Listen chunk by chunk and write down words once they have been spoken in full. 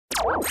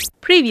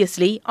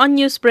Previously on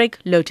Newsbreak,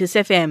 Lotus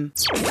FM.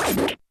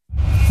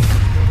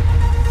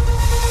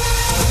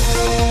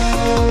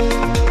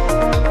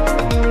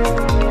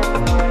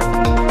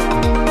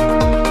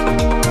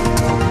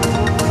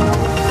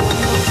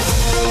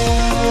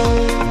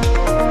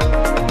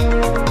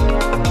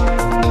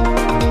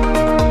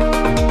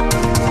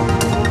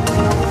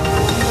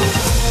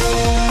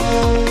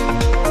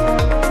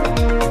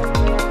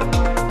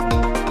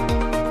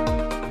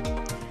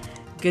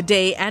 Good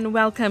day and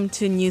welcome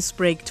to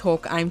Newsbreak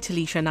Talk. I'm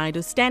Taliesha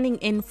Naidoo, standing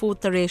in for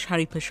Taresh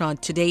Harreeparshad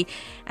today,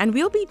 and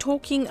we'll be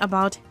talking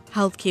about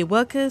healthcare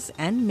workers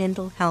and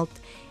mental health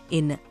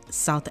in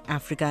South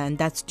Africa, and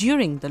that's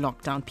during the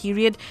lockdown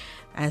period.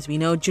 As we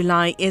know,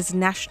 July is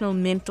National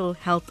Mental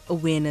Health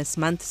Awareness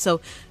Month, so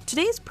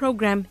today's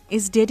program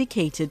is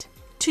dedicated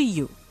to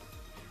you.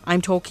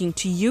 I'm talking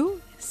to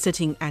you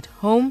sitting at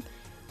home,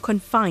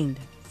 confined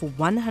for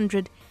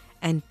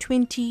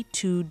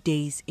 122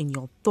 days in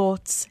your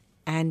thoughts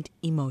and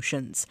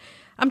emotions.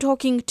 I'm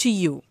talking to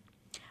you,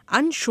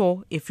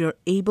 unsure if you're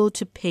able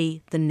to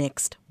pay the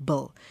next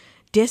bill,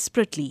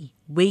 desperately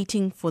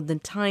waiting for the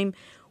time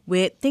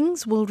where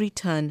things will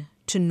return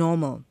to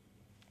normal.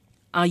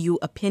 Are you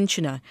a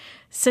pensioner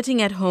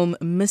sitting at home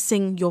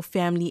missing your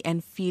family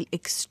and feel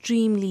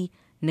extremely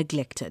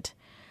neglected?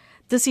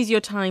 This is your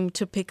time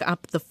to pick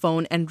up the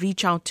phone and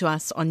reach out to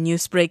us on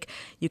Newsbreak.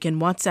 You can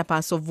WhatsApp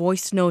us or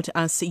voice note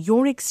us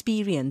your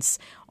experience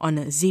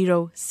on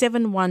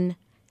 071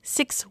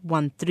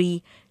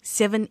 613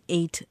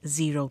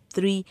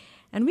 7803,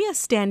 and we are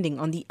standing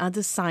on the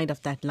other side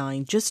of that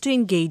line just to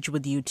engage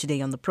with you today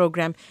on the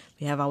program.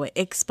 We have our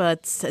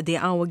experts, they're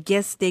our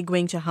guests, they're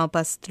going to help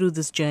us through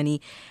this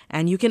journey,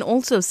 and you can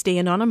also stay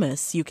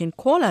anonymous. You can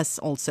call us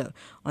also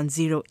on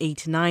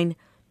 089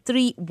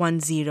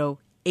 310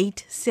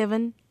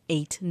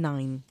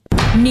 8789.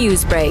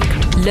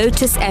 Newsbreak,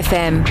 Lotus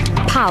FM,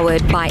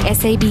 powered by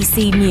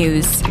SABC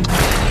News.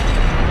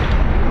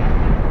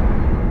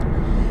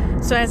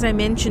 So as I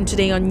mentioned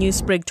today on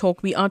Newsbreak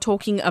Talk, we are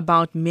talking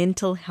about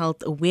mental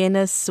health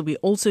awareness. So we're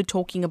also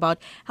talking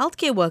about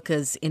healthcare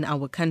workers in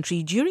our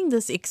country during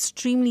this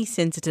extremely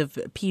sensitive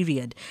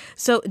period.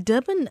 So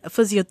Durban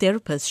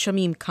Physiotherapist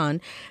Shamim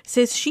Khan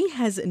says she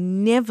has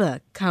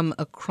never come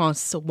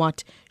across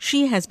what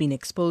she has been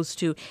exposed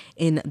to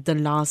in the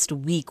last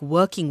week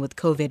working with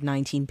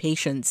COVID-19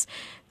 patients.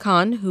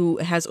 Khan, who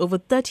has over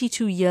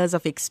 32 years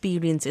of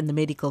experience in the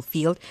medical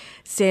field,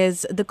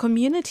 says the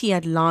community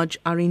at large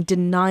are in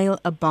denial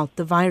about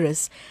the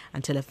virus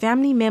until a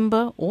family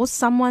member or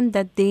someone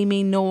that they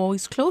may know or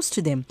is close to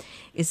them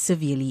is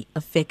severely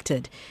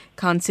affected.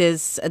 Khan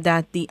says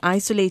that the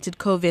isolated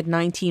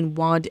COVID-19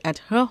 ward at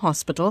her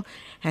hospital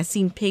has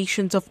seen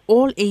patients of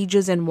all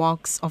ages and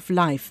walks of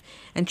life,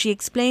 and she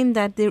explained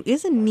that there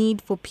is a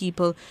need for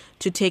people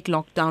to take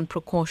lockdown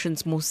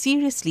precautions more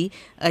seriously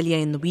earlier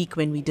in the week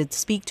when we did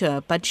speak to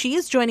her. But she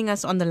is joining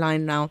us on the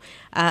line now.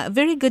 A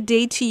very good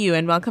day to you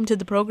and welcome to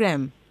the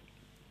program.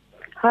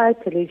 Hi,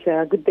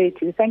 Taliesha. Good day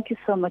to you. Thank you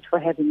so much for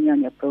having me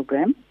on your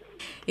program.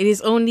 It is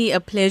only a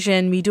pleasure,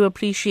 and we do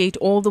appreciate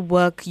all the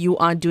work you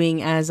are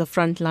doing as a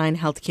frontline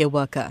healthcare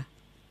worker.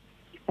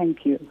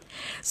 Thank you.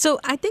 So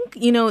I think,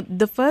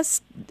 the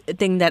first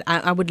thing that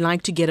I would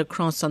like to get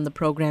across on the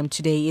program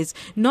today is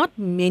not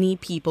many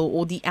people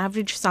or the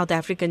average South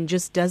African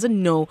just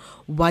doesn't know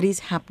what is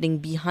happening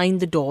behind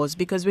the doors,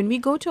 because when we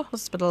go to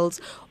hospitals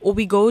or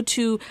we go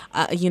to,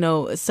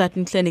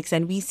 certain clinics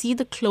and we see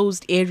the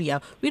closed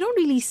area, we don't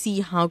really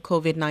see how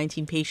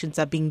COVID-19 patients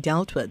are being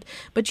dealt with.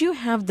 But you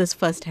have this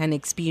first-hand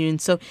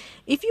experience. So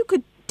if you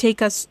could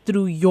take us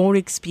through your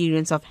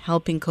experience of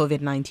helping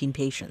COVID-19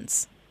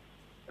 patients.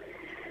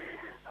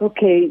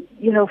 Okay,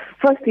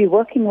 firstly,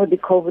 working with the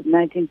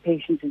COVID-19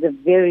 patients is a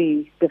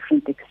very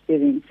different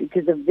experience. It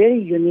is a very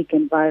unique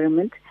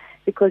environment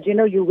because,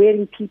 you're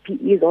wearing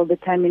PPEs all the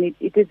time, and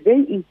it is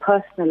very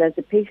impersonal, as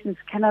the patients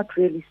cannot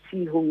really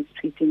see who is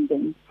treating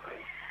them.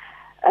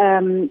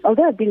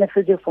 Although I've been a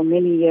physio for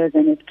many years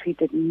and have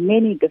treated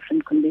many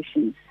different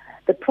conditions,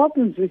 the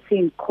problems we see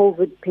in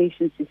COVID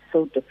patients is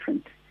so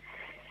different.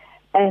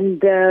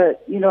 And,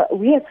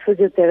 we as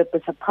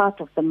physiotherapists are part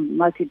of the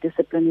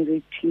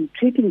multidisciplinary team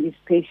treating these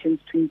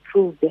patients to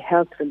improve their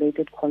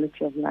health-related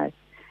quality of life.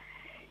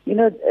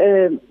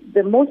 The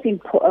most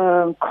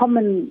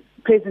common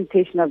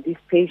presentation of these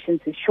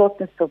patients is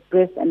shortness of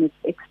breath and it's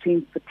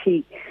extreme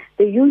fatigue.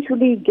 They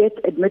usually get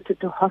admitted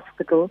to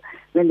hospital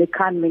when they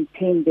can't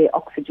maintain their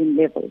oxygen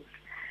levels.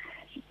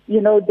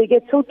 They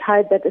get so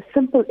tired that a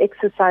simple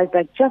exercise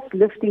like just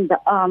lifting the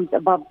arms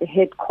above the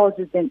head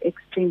causes them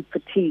extreme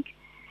fatigue.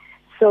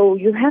 So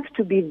you have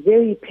to be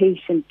very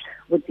patient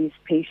with these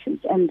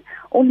patients and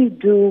only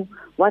do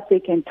what they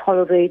can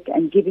tolerate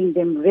and giving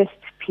them rest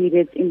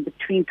periods in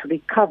between to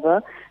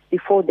recover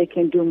before they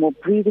can do more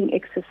breathing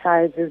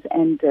exercises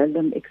and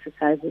limb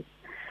exercises.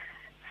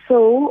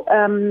 So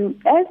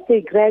as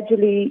they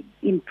gradually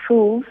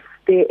improve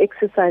their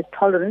exercise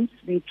tolerance,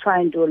 we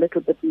try and do a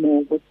little bit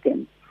more with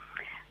them.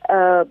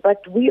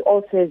 But we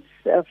also,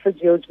 as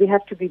physios, we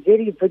have to be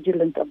very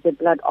vigilant of their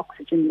blood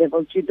oxygen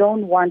levels. You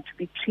don't want to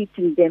be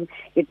treating them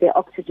if their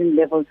oxygen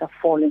levels are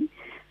falling.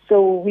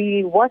 So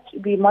we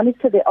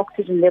monitor their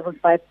oxygen levels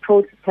by a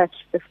probe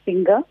attached to the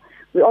finger.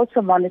 We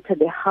also monitor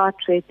their heart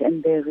rate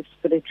and their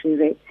respiratory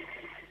rate.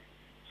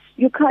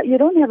 You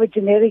don't have a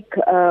generic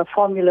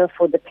formula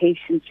for the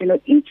patients.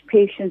 Each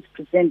patient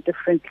presents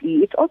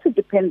differently. It also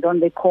depends on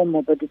their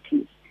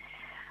comorbidities.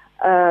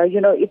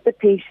 If the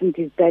patient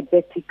is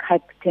diabetic,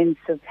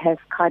 hypertensive, has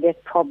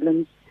cardiac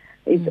problems,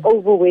 is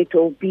overweight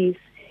or obese,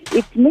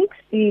 it makes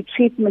the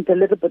treatment a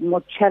little bit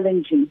more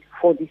challenging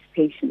for these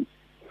patients.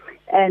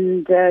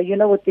 And,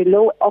 with the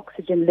low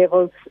oxygen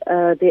levels,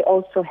 they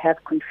also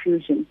have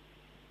confusion.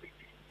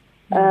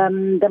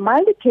 The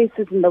milder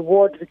cases in the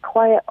ward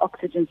require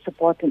oxygen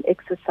support and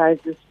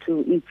exercises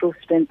to improve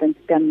strength and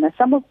stamina.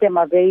 Some of them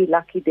are very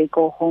lucky they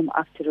go home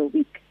after a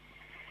week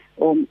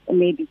or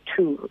maybe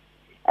 2.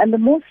 And the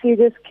more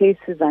serious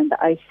cases are in the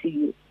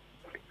ICU.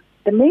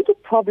 The major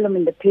problem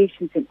in the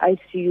patients in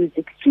ICU is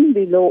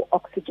extremely low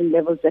oxygen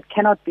levels that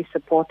cannot be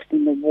supported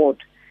in the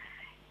ward.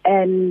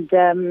 And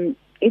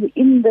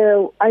in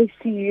the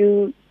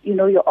ICU,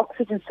 your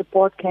oxygen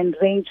support can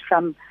range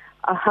from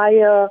a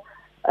higher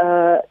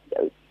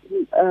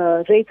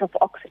rate of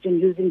oxygen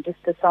using just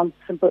a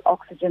simple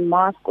oxygen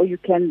mask, or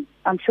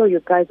I'm sure you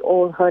guys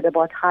all heard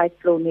about high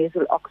flow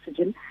nasal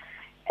oxygen.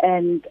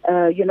 And,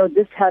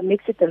 this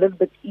makes it a little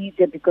bit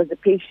easier because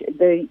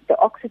the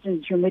oxygen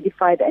is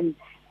humidified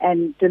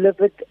and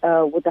delivered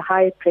with a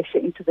higher pressure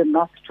into the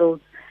nostrils.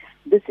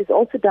 This is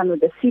also done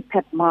with a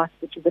CPAP mask,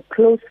 which is a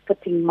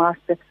close-fitting mask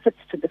that fits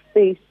to the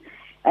face,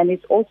 and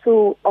it's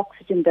also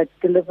oxygen that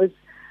delivers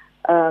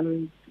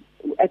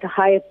at a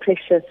higher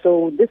pressure.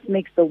 So this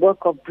makes the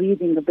work of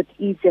breathing a bit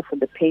easier for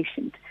the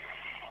patient.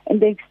 In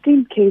the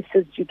extreme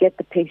cases, you get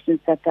the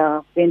patients that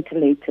are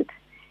ventilated.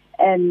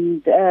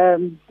 And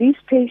these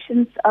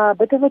patients are a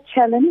bit of a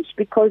challenge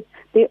because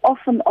they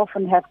often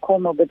have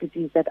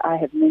comorbidities that I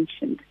have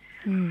mentioned.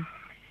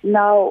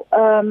 Now,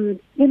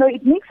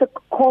 it makes a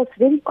course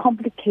very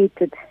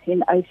complicated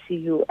in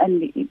ICU.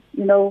 And,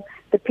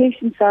 the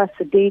patients are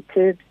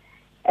sedated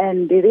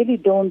and they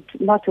really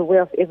not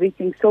aware of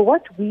everything. So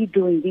what we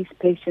do in these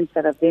patients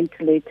that are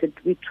ventilated,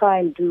 we try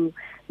and do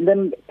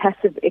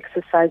passive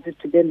exercises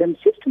to their limbs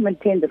just to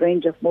maintain the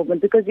range of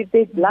movement. Because if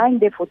they're lying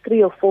there for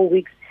 3 or 4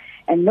 weeks,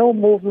 and no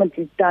movement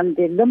is done,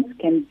 their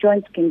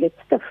joints can get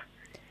stiff.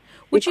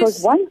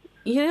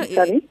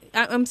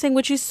 I'm saying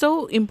which is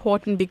so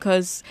important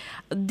because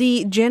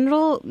the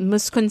general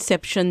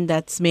misconception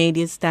that's made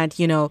is that,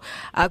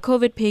 a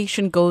COVID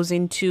patient goes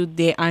into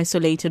their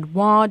isolated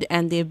ward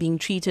and they're being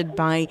treated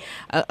by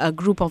a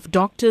group of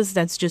doctors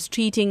that's just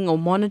treating or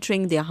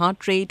monitoring their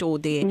heart rate or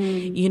their,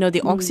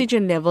 their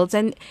oxygen levels.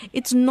 And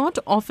it's not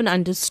often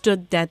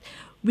understood that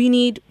we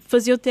need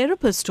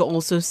physiotherapists to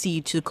also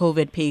see to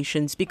COVID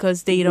patients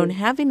because they don't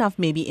have enough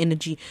maybe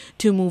energy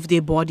to move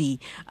their body.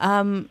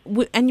 And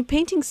you're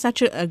painting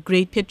such a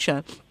great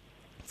picture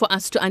for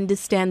us to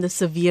understand the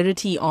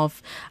severity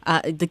of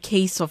the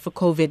case of a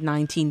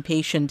COVID-19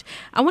 patient.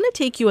 I want to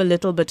take you a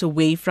little bit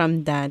away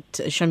from that,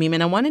 Shamim,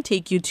 and I want to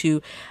take you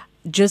to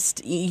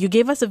you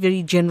gave us a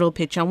very general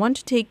picture. I want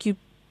to take you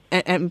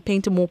and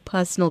paint a more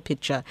personal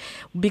picture,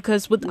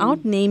 because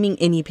without naming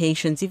any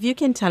patients, if you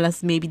can tell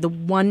us maybe the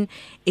one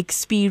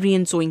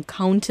experience or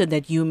encounter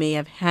that you may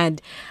have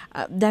had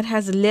that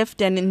has left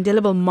an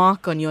indelible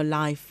mark on your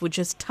life, which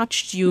has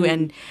touched you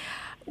and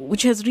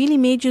which has really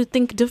made you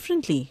think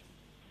differently.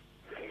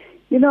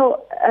 I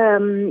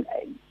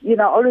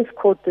always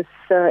quote this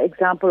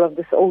example of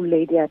this old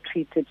lady I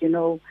treated.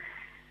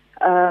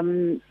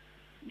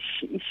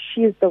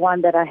 She is the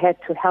one that I had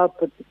to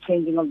help with the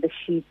changing of the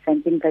sheets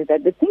and things like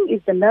that. The thing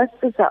is, the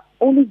nurses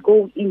only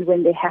go in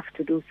when they have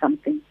to do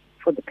something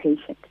for the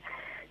patient.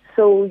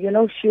 So,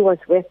 she was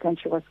wet and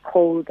she was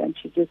cold and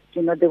she just,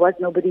 there was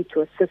nobody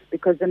to assist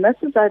because the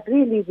nurses are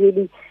really,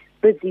 really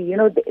busy.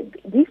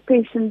 These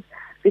patients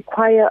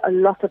require a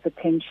lot of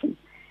attention.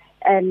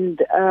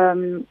 And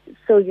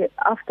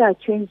after I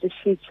changed the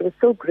sheets, she was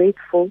so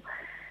grateful.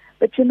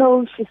 But, she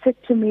said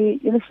to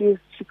me,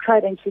 she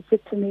cried and she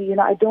said to me,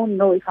 I don't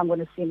know if I'm going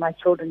to see my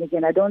children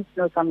again. I don't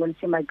know if I'm going to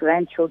see my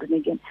grandchildren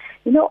again.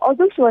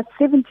 Although she was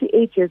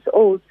 78 years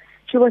old,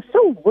 she was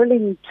so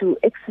willing to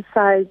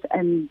exercise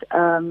and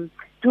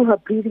do her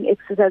breathing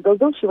exercise.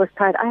 Although she was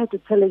tired, I had to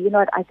tell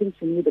her, I think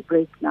you need a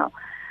break now.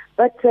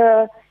 But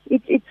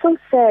it's so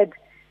sad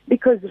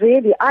because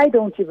really I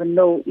don't even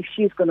know if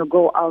she's going to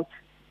go out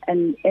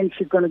and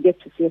she's going to get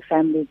to see her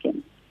family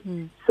again.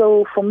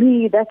 So for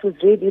me, that was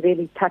really,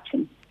 really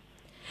touching.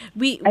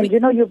 You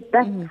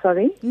battle,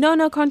 sorry?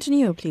 No,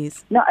 continue,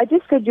 please. No, I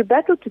just said you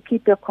battle to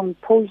keep your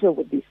composure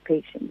with these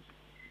patients.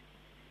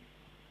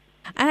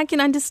 And I can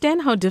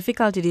understand how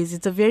difficult it is.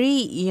 It's a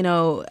very,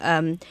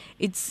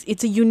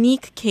 it's a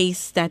unique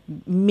case that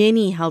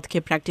many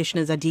healthcare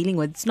practitioners are dealing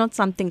with. It's not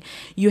something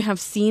you have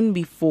seen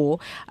before.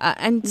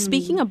 And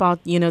speaking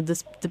about,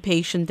 the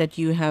patient that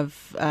you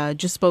have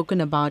just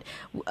spoken about,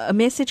 a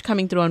message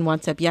coming through on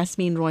WhatsApp,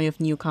 Yasmin Roy of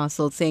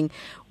Newcastle, saying,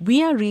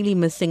 we are really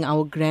missing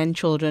our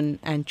grandchildren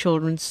and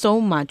children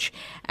so much,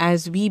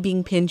 as we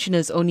being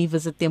pensioners only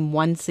visit them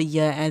once a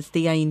year, as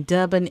they are in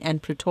Durban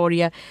and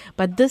Pretoria.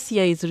 But this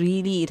year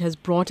it has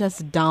brought us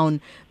down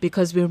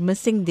because we're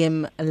missing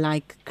them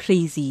like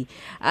crazy.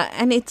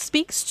 And it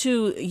speaks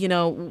to,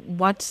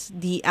 what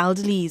the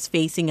elderly is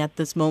facing at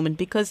this moment,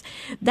 because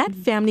that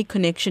family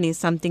connection is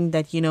something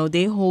that,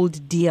 they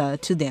hold dear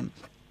to them.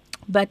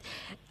 But,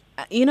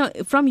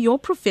 from your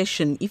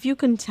profession, if you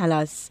can tell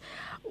us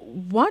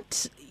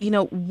what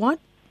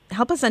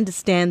help us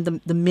understand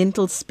the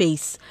mental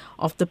space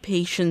of the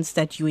patients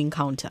that you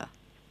encounter.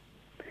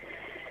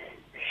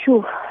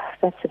 Sure,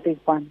 that's a big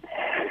one.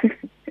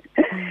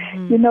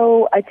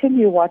 I tell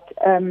you what,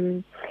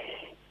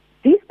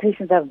 these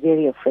patients are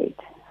very afraid,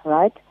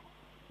 right?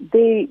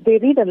 They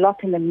read a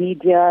lot in the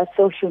media,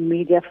 social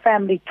media,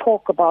 family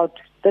talk about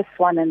this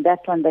one and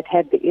that one that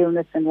had the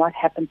illness and what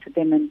happened to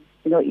them, and,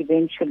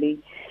 eventually.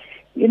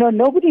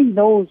 Nobody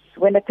knows.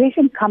 When a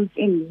patient comes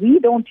in, we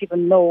don't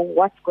even know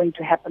what's going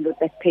to happen with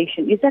that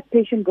patient. Is that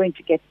patient going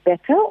to get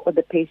better or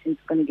the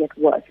patient's going to get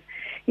worse?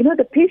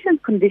 The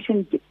patient's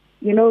condition,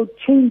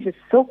 changes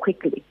so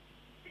quickly.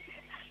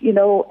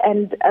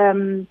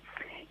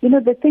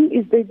 The thing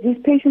is that these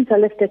patients are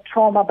left at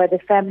trauma by their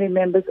family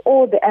members,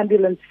 or the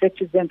ambulance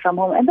fetches them from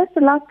home, and that's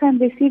the last time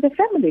they see their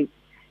families,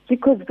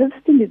 because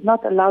visiting is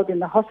not allowed in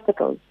the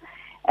hospitals.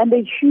 And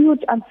the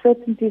huge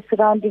uncertainty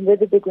surrounding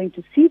whether they're going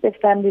to see their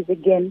families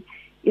again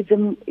is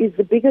the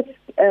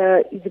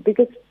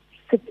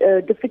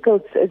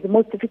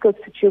most difficult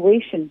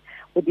situation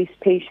with these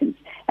patients.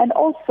 And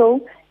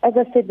also, as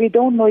I said, we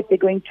don't know if they're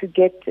going to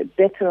get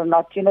better or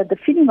not. The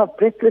feeling of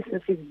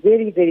breathlessness is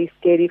very, very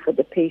scary for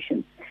the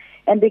patients.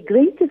 And the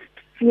greatest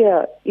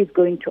fear is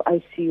going to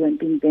ICU and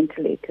being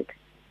ventilated.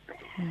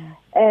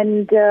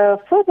 And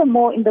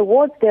furthermore, in the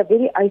wards, they're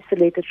very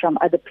isolated from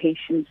other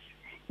patients.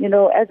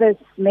 As I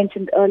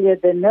mentioned earlier,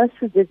 the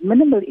nurses, there's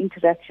minimal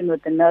interaction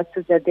with the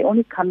nurses, that they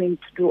only come in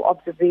to do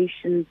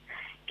observations,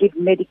 give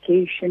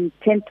medication,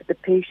 tend to the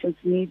patient's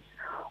needs,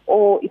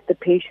 or if the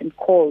patient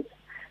calls.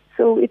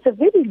 So it's a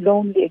very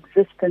lonely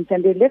existence,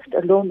 and they're left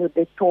alone with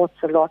their thoughts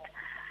a lot.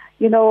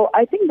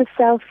 I think the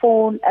cell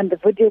phone and the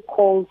video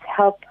calls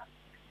help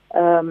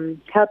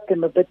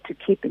them a bit to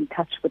keep in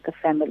touch with the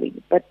family.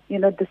 But,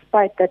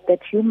 despite that,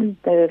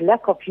 the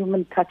lack of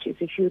human touch is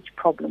a huge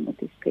problem with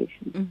these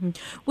patients. Mm-hmm.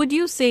 Would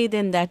you say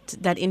then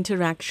that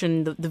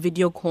interaction, the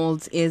video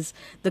calls, is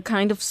the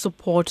kind of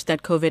support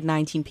that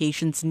COVID-19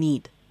 patients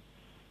need?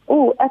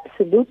 Oh,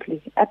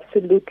 absolutely,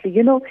 absolutely.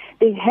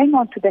 They hang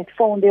on to that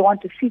phone. They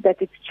want to see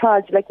that it's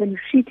charged. Like when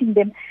you're treating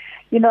them,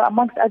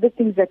 amongst other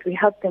things that we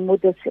help them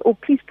with, they'll say, oh,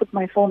 please put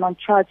my phone on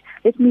charge.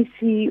 Let me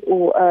see,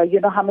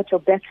 how much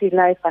of battery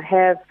life I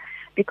have.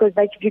 Because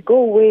if you go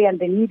away and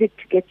they need it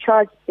to get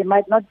charged, there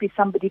might not be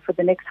somebody for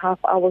the next half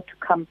hour to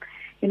come.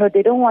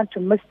 They don't want to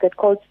miss that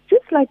call. It's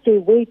just like they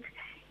wait,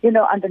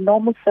 under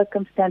normal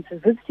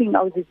circumstances. Visiting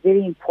hours is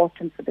very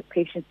important for the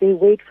patients. They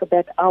wait for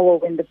that hour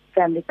when the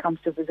family comes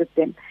to visit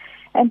them.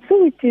 And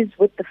so it is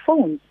with the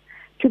phones.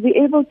 To be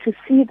able to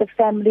see the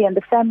family and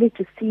the family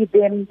to see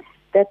them,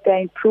 that they're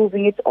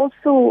improving. It's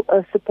also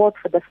a support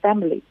for the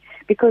family,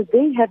 because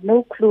they have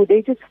no clue.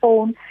 They just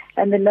phone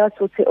and the nurse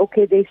will say,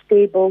 okay, they're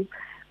stable.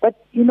 But,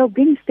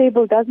 being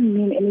stable doesn't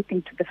mean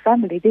anything to the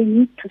family. They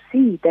need to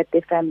see that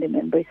their family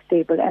member is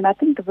stable. And I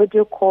think the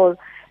video call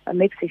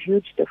makes a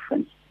huge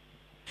difference.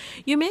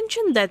 You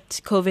mentioned that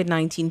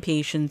COVID-19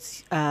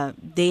 patients,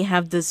 they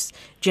have this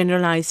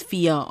generalized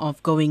fear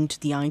of going to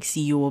the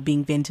ICU or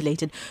being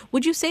ventilated.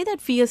 Would you say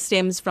that fear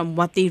stems from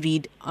what they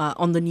read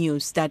on the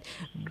news, that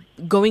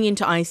going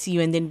into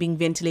ICU and then being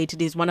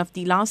ventilated is one of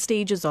the last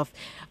stages of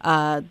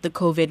the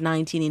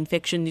COVID-19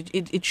 infection?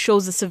 It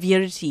shows the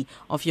severity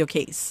of your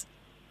case.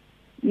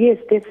 Yes,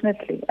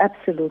 definitely,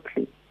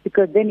 absolutely.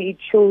 Because then it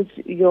shows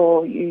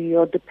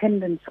your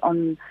dependence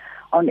on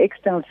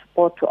external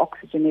support to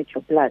oxygenate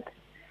your blood.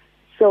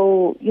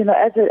 So,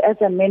 as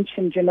I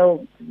mentioned,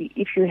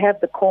 if you have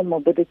the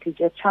comorbidities,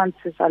 your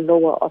chances are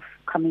lower of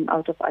coming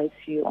out of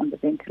ICU on the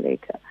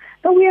ventilator.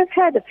 Now, we have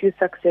had a few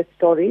success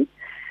stories,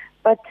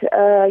 but,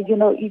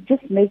 it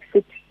just makes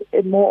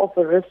it more of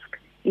a risk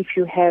if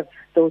you have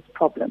those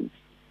problems.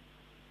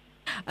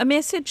 A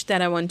message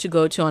that I want to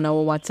go to on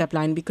our WhatsApp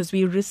line, because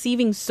we're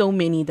receiving so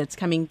many that's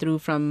coming through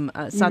from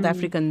South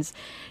Africans.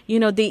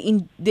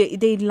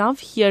 They love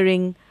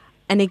hearing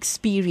an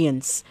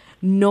experience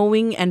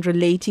knowing and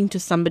relating to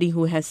somebody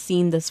who has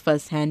seen this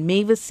firsthand.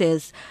 Mavis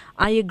says,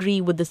 I agree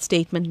with the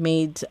statement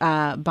made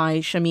by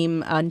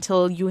Shamim.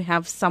 Until you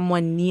have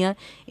someone near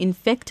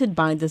infected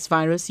by this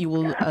virus, you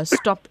will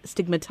stop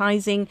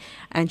stigmatizing.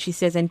 And she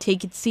says, and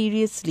take it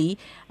seriously.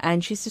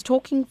 And she's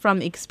talking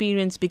from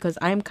experience because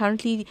I am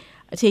currently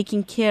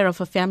taking care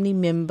of a family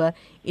member.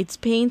 It's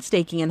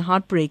painstaking and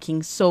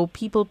heartbreaking. So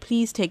people,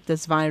 please take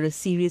this virus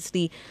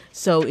seriously.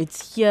 So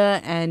it's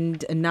here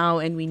and now,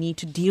 and we need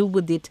to deal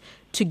with it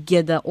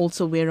together.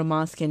 Also wear a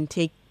mask and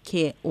take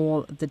care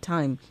all the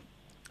time.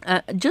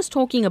 Just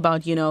talking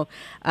about, the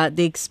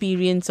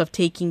experience of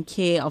taking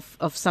care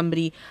of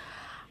somebody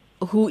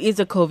who is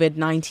a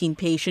COVID-19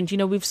 patient.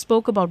 We've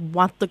spoke about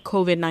what the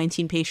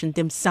COVID-19 patient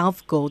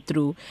themselves go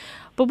through.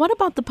 But what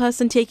about the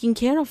person taking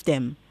care of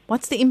them?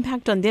 What's the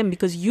impact on them?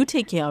 Because you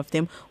take care of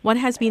them. What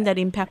has been that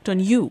impact on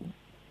you?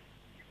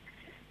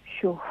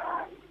 Sure.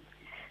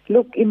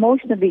 Look,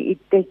 emotionally,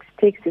 it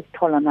takes its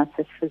toll on us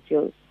as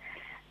physios.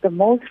 The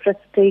most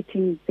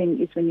frustrating thing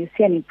is when you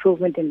see an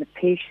improvement in the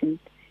patient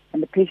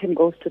and the patient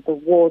goes to the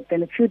ward,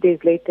 then a few days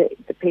later,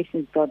 the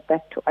patient is brought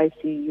back to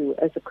ICU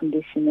as the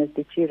condition has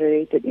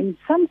deteriorated. In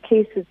some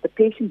cases, the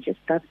patient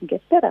just doesn't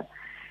get better,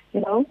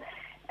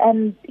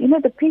 And,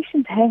 the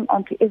patients hang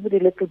on to every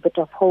little bit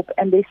of hope,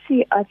 and they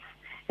see us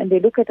and they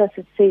look at us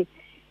and say,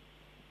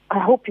 I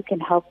hope you can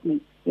help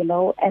me,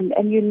 and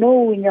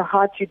in your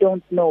heart you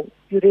don't know.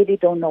 You really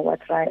don't know what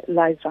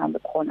lies around the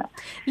corner.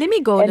 Let me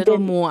go a little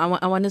more.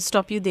 I want to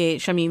stop you there,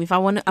 Shamim. I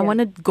want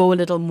to go a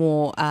little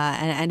more,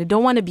 and I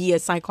don't want to be a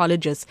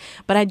psychologist,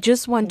 but I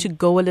just want to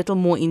go a little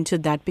more into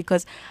that,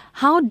 because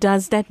how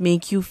does that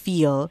make you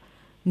feel,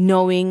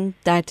 knowing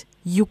that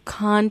you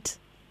can't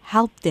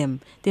help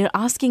them? They're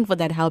asking for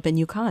that help and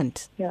you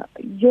can't. Yeah,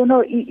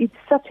 it's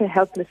such a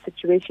helpless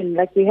situation.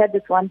 Like we had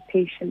this one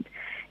patient,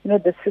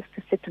 the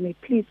sister said to me,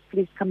 please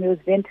come. He was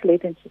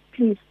ventilated and said,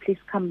 please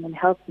come and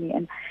help me.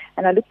 And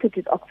I looked at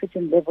his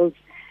oxygen levels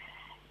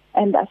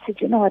and I said,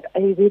 what, I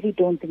really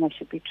don't think I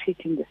should be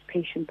treating this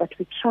patient. But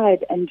we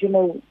tried and,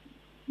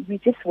 we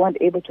just weren't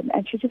able to.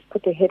 And she just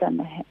put her head on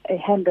her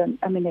hands and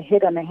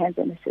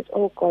I said,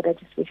 oh God, I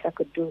just wish I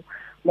could do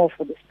more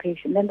for this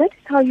patient. And that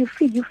is how you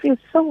feel. You feel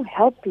so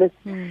helpless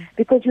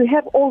because you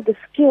have all the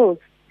skills.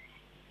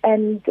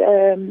 And,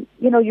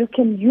 you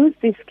can use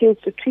these skills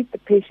to treat the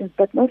patients,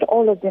 but not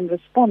all of them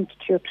respond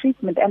to your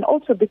treatment. And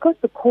also because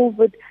the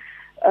COVID,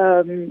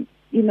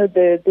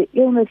 the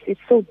illness is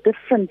so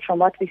different from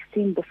what we've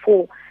seen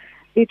before,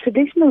 the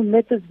traditional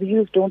methods we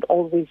use don't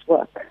always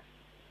work.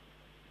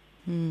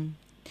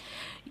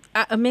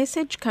 A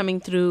message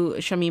coming through,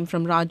 Shamim,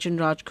 from Rajan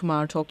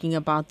Rajkumar talking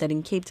about that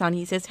in Cape Town.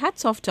 He says,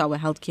 hats off to our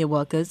healthcare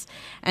workers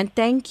and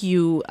thank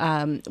you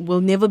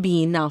will never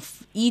be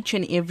enough. Each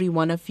and every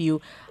one of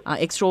you are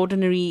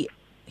extraordinary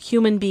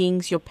human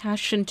beings. Your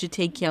passion to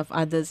take care of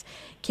others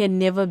can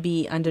never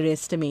be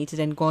underestimated,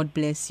 and God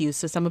bless you.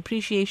 So some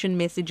appreciation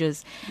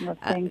messages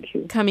thank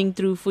you. Coming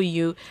through for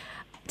you.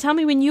 Tell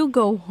me, when you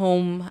go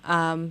home,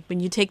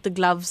 when you take the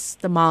gloves,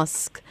 the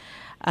mask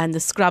and the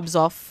scrubs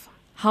off,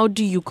 how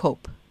do you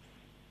cope?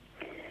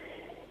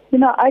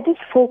 I just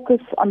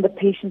focus on the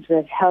patients we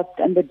have helped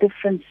and the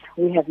difference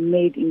we have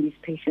made in these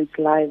patients'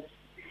 lives.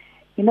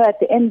 At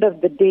the end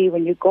of the day,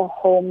 when you go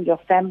home, your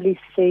family's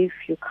safe,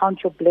 you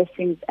count your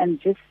blessings, and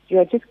you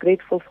are just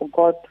grateful for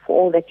God for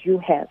all that you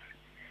have,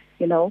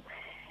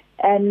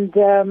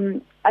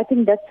 And I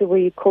think that's the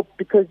way you cope,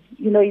 because,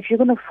 if you're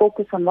going to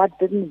focus on what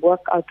didn't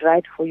work out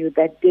right for you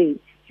that day,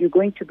 you're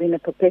going to be in a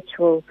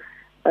perpetual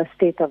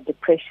state of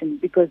depression,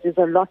 because there's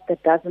a lot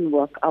that doesn't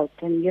work out.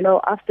 And,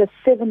 after a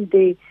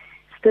 7-day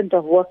stint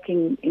of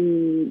working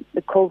in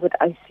the COVID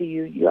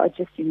ICU, you are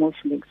just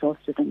emotionally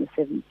exhausted on the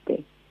 7th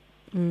day.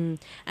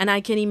 And I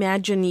can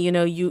imagine,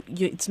 you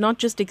it's not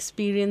just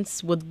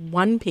experience with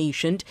one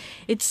patient,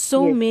 it's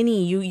so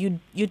many.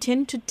 You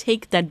tend to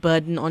take that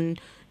burden on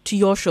to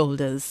your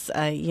shoulders,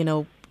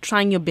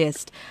 trying your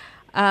best.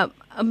 A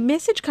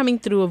message coming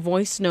through, a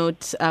voice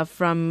note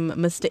from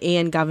Mr. A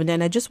and Governor,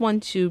 and I just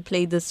want to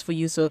play this for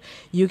you so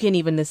you can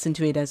even listen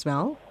to it as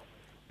well.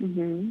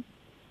 Mm-hmm.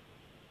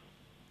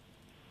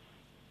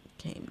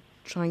 Okay, I'm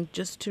trying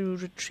just to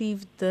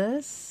retrieve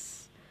this.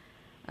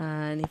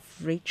 And if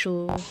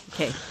Rachel...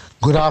 Okay.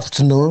 Good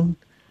afternoon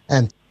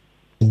and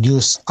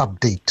news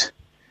update.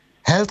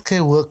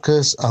 Healthcare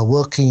workers are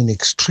working in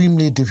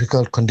extremely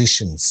difficult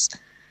conditions.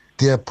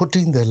 They are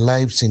putting their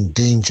lives in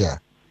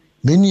danger.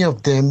 Many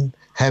of them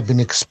have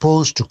been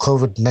exposed to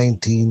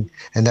COVID-19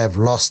 and have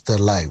lost their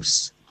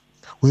lives.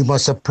 We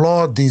must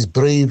applaud these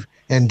brave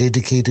and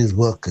dedicated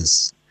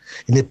workers.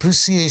 In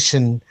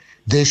appreciation,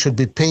 they should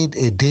be paid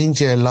a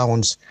danger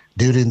allowance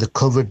during the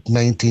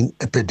COVID-19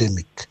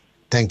 epidemic.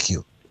 Thank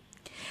you.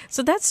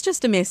 So that's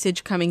just a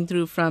message coming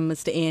through from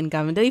Mr. A and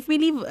Governor. If we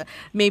leave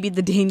maybe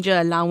the danger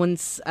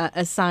allowance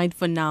aside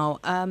for now,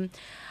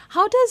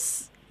 how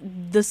does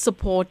the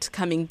support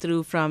coming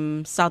through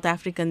from South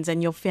Africans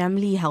and your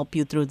family help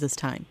you through this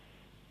time?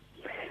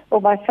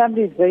 Well, my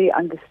family is very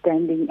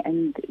understanding,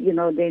 and,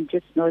 they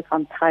just know if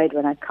I'm tired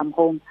when I come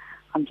home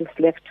I'm just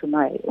left to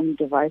my own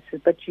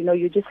devices. But,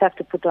 you just have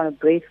to put on a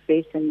brave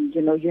face and,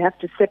 you have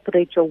to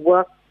separate your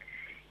work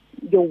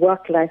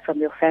life from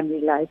your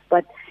family life.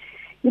 But,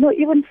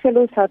 even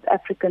fellow South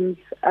Africans,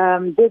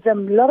 there's a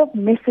lot of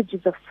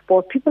messages of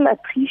support. People are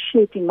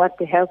appreciating what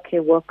the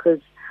healthcare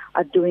workers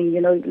are doing.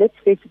 Let's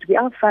face it, we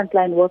are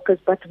frontline workers,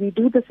 but we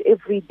do this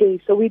every day.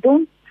 So we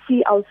don't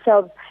see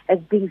ourselves as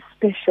being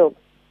special,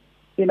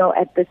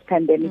 at this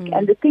pandemic.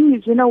 And the thing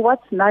is,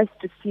 what's nice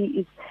to see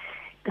is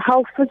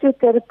how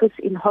physiotherapists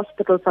in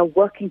hospitals are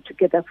working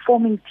together,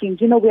 forming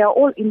teams. We are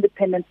all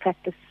independent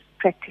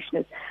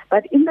practitioners.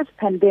 But in this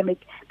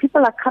pandemic,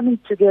 people are coming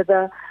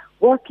together,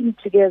 working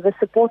together,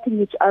 supporting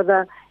each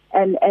other,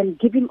 and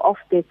giving off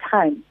their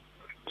time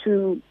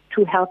to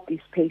help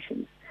these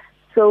patients.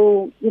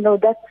 So,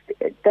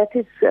 that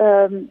is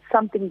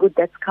something good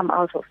that's come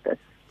out of this.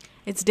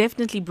 It's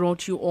definitely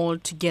brought you all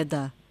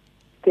together.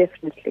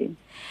 Definitely.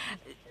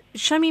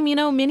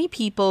 Shamim, many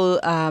people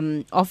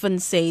often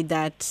say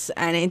that,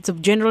 and it's a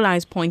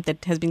generalized point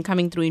that has been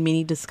coming through in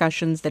many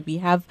discussions that we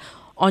have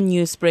on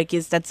Newsbreak,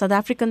 is that South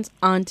Africans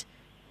aren't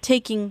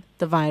taking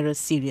the virus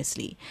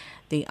seriously.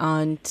 They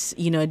aren't,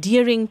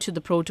 adhering to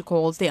the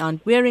protocols. They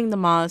aren't wearing the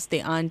mask.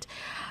 They aren't,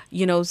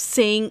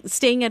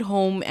 staying at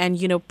home and,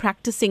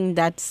 practicing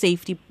that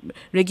safety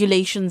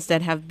regulations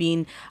that have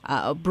been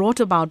brought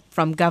about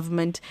from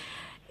government.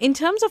 In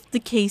terms of the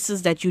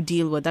cases that you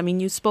deal with,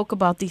 you spoke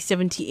about the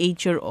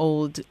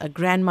 78-year-old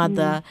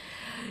grandmother.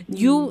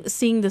 You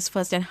seeing this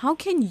firsthand, how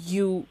can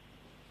you,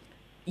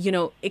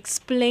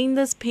 explain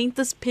this, paint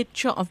this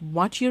picture of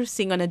what you're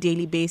seeing on a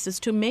daily basis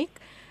to make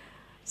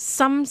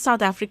some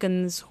South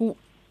Africans who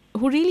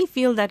really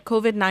feel that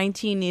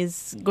COVID-19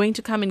 is going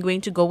to come and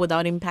going to go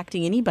without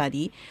impacting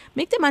anybody,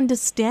 make them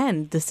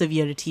understand the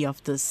severity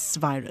of this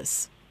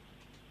virus?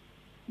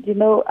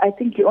 I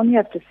think you only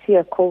have to see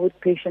a COVID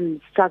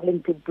patient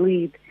struggling to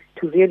breathe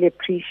to really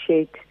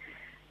appreciate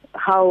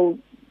how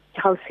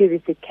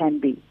serious it can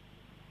be.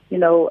 They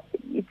are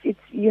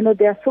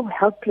so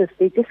helpless.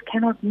 They just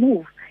cannot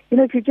move.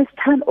 If you just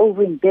turn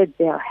over in bed,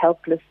 they are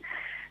helpless.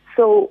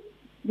 So,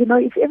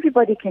 if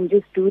everybody can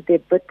just do their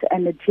bit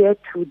and adhere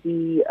to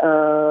the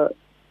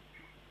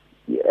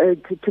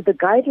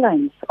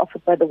guidelines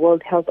offered by the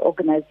World Health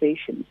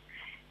Organization,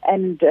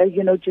 and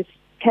just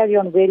carry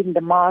on wearing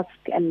the mask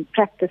and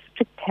practice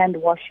strict hand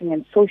washing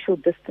and social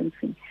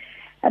distancing,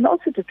 and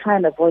also to try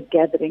and avoid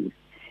gatherings.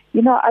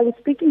 I was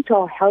speaking to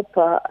our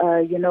helper,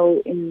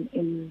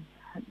 in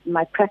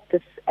my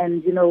practice,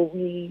 and,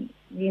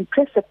 we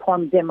impress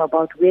upon them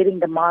about wearing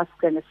the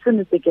mask, and as soon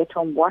as they get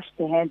home, wash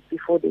their hands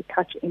before they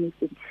touch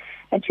anything.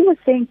 And she was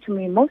saying to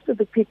me, most of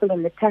the people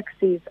in the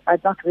taxis are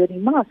not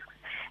wearing masks.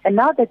 And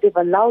now that they've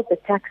allowed the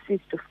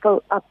taxis to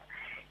fill up,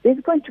 there's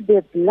going to be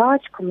a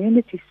large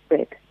community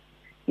spread,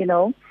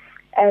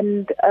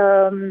 and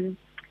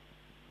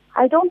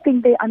I don't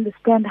think they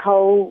understand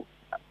how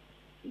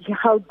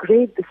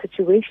grave the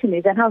situation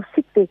is and how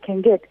sick they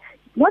can get.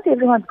 Not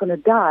everyone's going to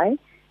die,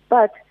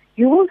 but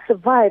you will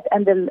survive,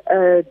 and you're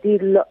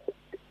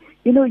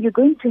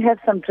going to have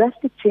some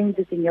drastic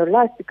changes in your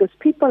life because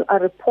people are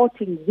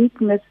reporting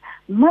weakness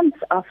months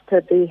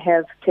after they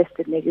have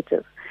tested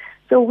negative.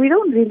 So we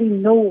don't really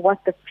know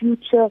what the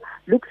future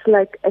looks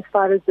like as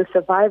far as the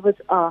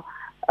survivors are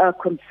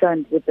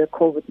concerned with the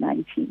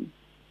COVID-19.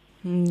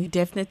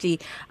 Definitely.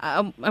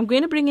 I'm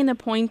going to bring in a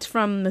point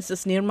from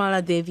Mrs.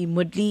 Nirmala Devi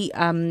Mudli,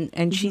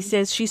 and she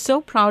says she's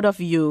so proud of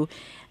you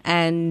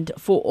and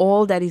for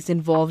all that is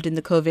involved in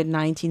the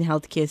COVID-19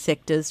 healthcare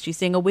sectors. She's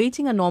saying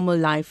awaiting a normal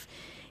life,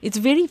 it's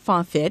very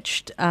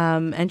far-fetched,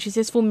 and she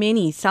says for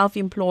many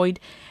self-employed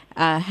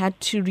had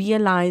to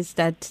realize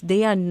that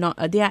they are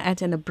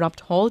at an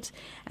abrupt halt,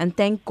 and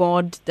thank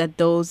God that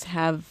those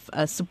have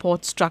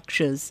support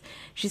structures.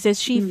 She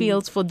says she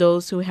feels for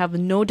those who have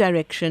no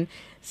direction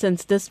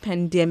since this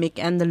pandemic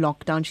and the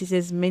lockdown. She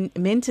says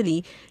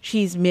mentally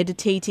she's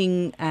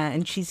meditating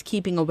and she's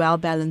keeping a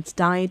well-balanced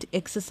diet,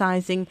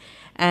 exercising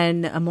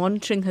and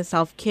monitoring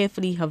herself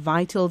carefully, her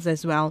vitals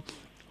as well.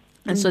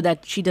 And so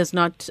that she does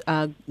not,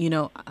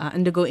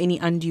 undergo any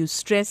undue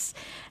stress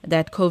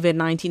that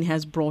COVID-19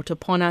 has brought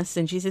upon us.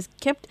 And she says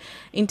kept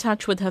in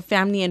touch with her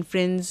family and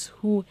friends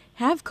who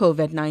have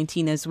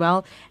COVID-19 as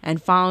well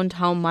and found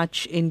how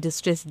much in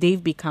distress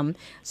they've become.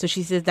 So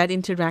she says that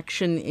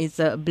interaction is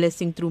a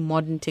blessing through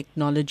modern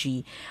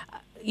technology.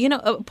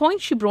 A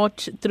point she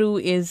brought through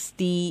is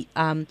the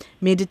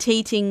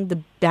meditating,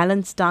 the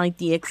balanced diet,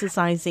 the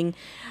exercising.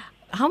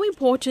 How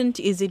important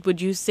is it,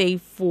 would you say,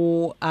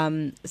 for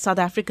South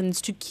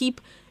Africans to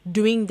keep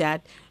doing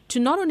that,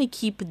 to not only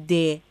keep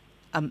their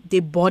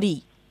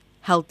body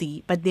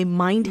healthy, but their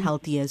mind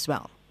healthy as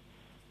well?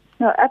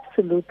 No,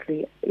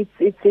 absolutely.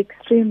 It's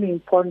extremely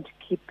important to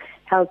keep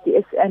healthy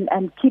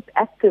and keep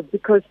active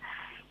because,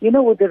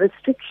 with the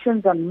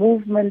restrictions on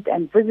movement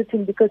and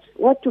visiting, because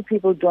what do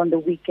people do on the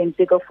weekends?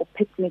 They go for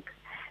picnics,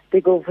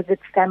 they go visit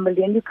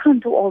family, and you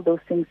can't do all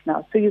those things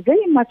now. So you're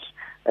very much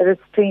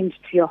restrained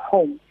to your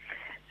home.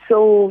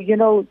 So,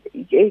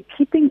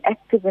 keeping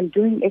active and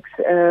doing,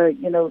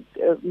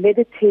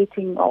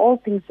 meditating, are all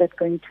things that are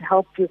going to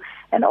help you.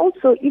 And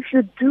also, if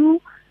you do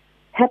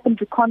happen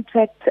to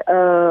contract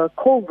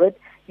COVID,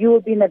 you will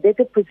be in a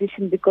better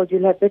position because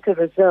you'll have better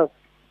reserves.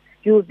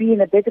 You will be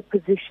in a better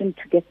position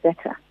to get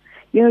better.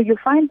 You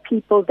find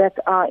people that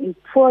are in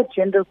poor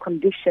general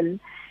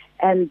condition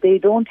and they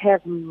don't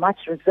have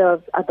much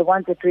reserves are the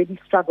ones that really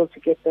struggle to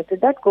get better.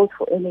 That goes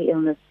for any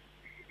illness.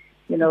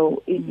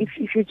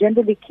 If you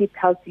generally keep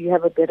healthy, you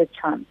have a better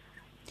chance.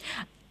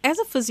 As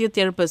a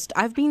physiotherapist,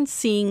 I've been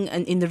seeing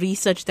in the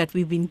research that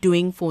we've been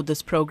doing for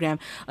this program,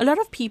 a lot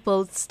of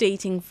people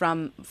stating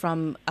from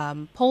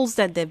polls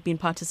that they've been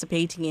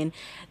participating in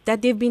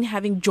that they've been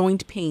having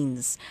joint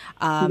pains,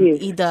 Yes.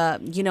 either,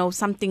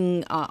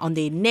 something on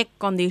their neck,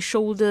 on their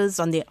shoulders,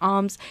 on their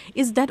arms.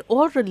 Is that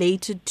all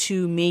related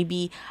to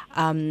maybe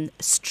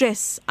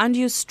stress,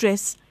 undue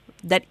stress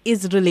that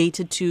is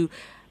related to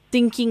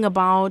thinking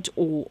about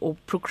or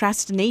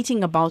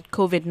procrastinating about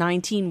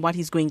COVID-19, what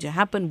is going to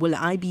happen? Will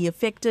I be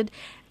affected?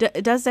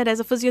 Does that,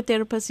 as a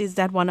physiotherapist, is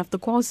that one of the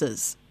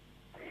causes?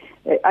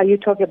 Are you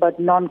talking about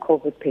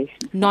non-COVID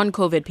patients?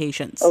 Non-COVID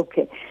patients.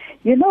 Okay.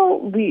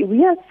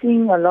 We are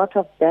seeing a lot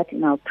of that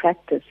in our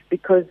practice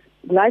because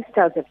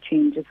lifestyles have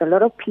changed. A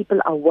lot of people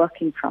are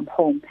working from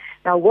home.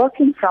 Now,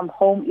 working from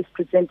home is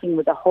presenting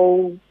with a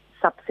whole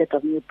subset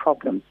of new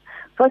problems.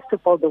 First of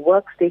all, the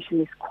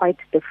workstation is quite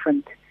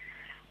different.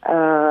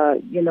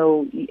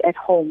 At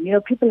home.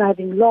 People are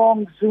having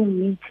long Zoom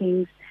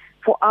meetings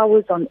for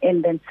hours on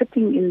end and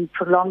sitting in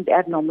prolonged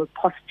abnormal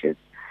postures.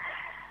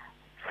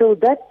 So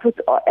that puts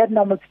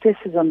abnormal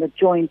stresses on the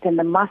joint and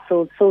the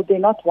muscles, so they're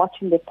not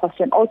watching their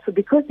posture. And also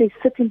because they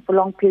sit in for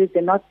long periods,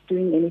 they're not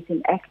doing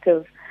anything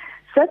active.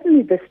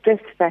 Certainly the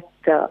stress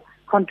factor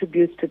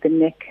contributes to the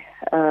neck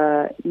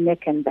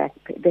and back,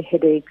 the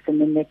headaches and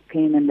the neck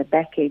pain and the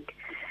backache.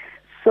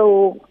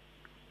 So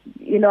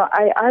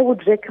I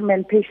would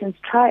recommend patients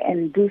try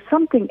and do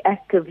something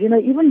active,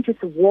 even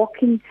just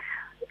walking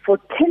for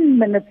 10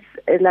 minutes,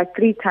 like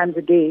 3 times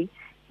a day.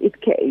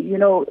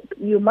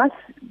 You must,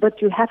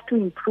 but you have to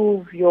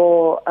improve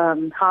your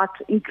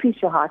increase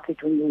your heart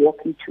rate when you're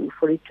walking too,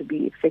 for it to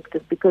be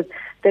effective, because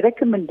the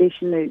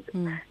recommendation is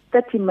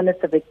 30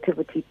 minutes of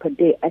activity per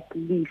day at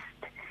least.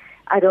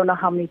 I don't know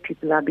how many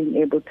people are being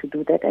able to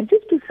do that. And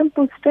just do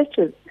simple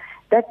stretches.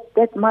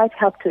 That might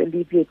help to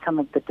alleviate some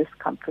of the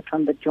discomfort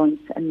on the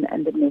joints and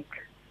the neck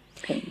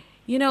pain.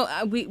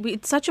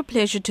 It's such a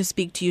pleasure to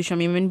speak to you,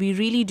 Shamim, and we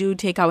really do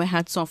take our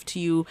hats off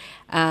to you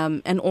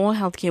and all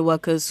healthcare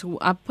workers who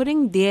are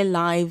putting their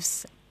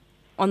lives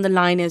on the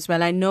line as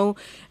well. I know,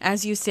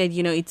 as you said,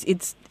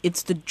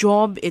 it's the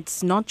job.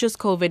 It's not just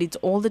COVID. It's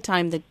all the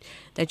time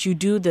that you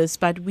do this.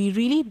 But we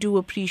really do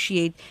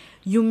appreciate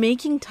you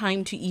making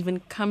time to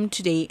even come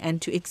today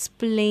and to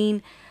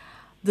explain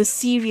the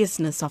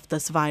seriousness of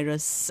this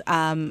virus.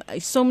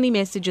 So many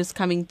messages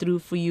coming through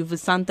for you,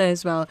 Vasanta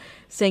as well,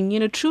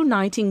 saying, true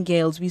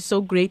nightingales, we're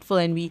so grateful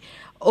and we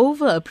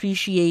over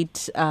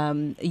appreciate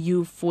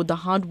you for the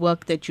hard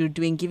work that you're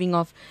doing, giving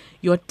off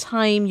your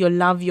time, your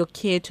love, your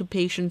care to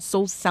patients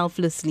so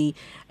selflessly.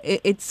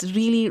 It's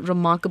really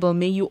remarkable.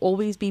 May you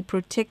always be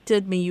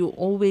protected. May you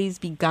always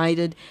be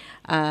guided.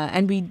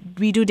 And we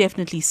do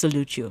definitely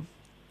salute you.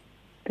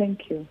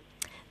 Thank you.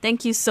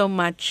 Thank you so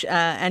much,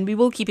 and we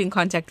will keep in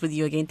contact with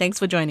you again. Thanks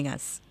for joining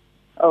us.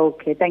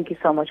 Okay, thank you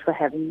so much for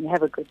having me.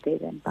 Have a good day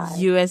then. Bye.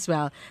 You as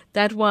well.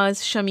 That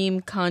was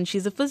Shamim Khan.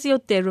 She's a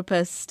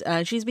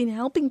physiotherapist. She's been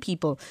helping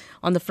people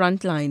on the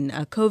front line,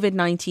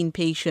 COVID-19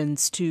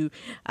 patients, to,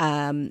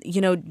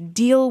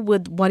 deal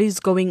with what is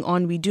going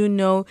on. We do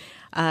know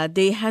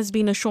there has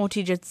been a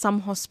shortage at some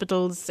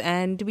hospitals,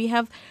 and we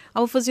have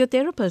our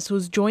physiotherapist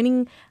who's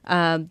joining,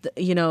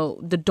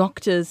 the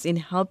doctors in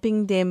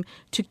helping them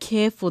to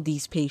care for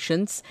these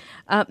patients.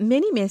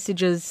 Many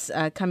messages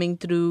coming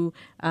through.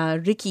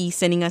 Ricky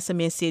sending us a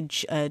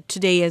message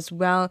today as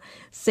well,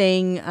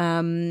 saying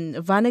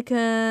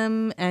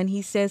Vanakam, and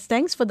he says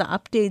thanks for the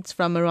updates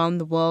from around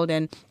the world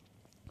and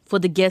for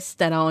the guests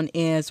that are on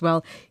air as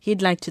well.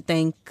 He'd like to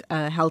thank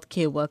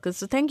healthcare workers.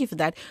 So thank you for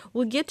that.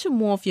 We'll get to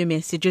more of your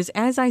messages.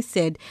 As I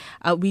said,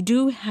 we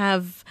do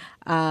have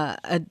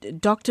a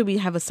doctor, we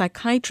have a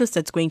psychiatrist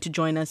that's going to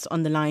join us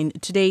on the line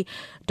today,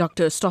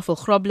 Dr. Stoffel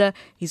Grobler.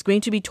 He's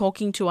going to be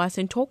talking to us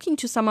and talking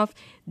to some of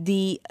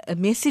the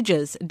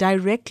messages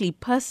directly,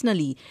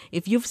 personally.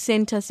 If you've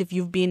sent us, if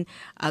you've been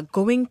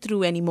going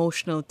through an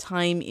emotional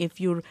time,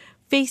 if you're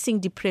facing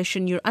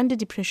depression, you're under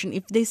depression,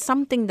 if there's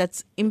something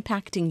that's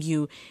impacting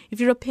you, if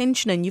you're a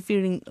pensioner and you're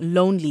feeling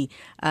lonely,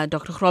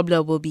 Dr.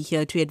 Grobler will be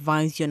here to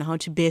advise you on how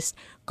to best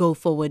go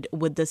forward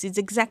with this. It's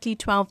exactly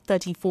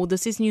 12:34.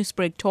 This is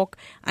Newsbreak Talk.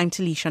 I'm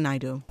Taliesha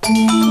Naidoo.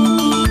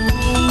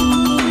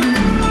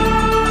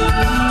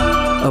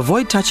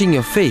 Avoid touching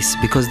your face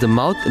because the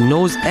mouth,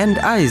 nose and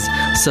eyes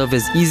serve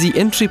as easy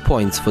entry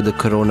points for the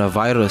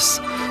coronavirus.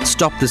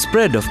 Stop the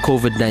spread of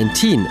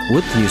COVID-19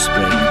 with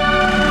Newsbreak.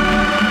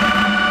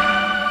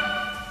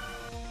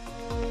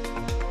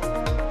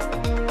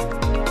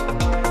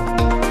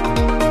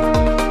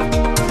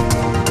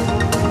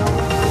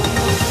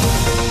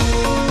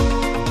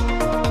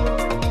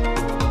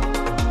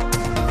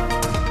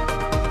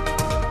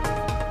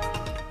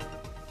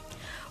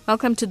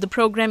 Welcome to the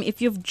program.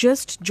 If you've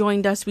just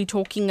joined us, we're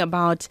talking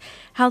about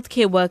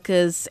healthcare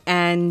workers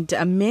and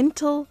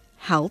mental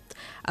health.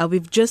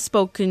 We've just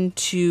spoken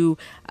to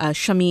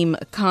Shamim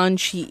Khan.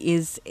 She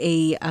is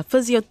a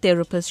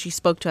physiotherapist. She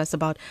spoke to us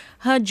about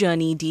her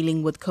journey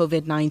dealing with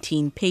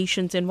COVID-19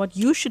 patients and what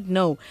you should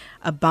know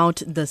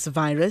about this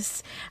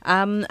virus.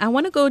 I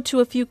want to go to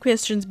a few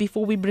questions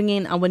before we bring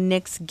in our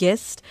next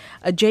guest.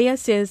 Jaya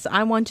says,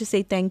 I want to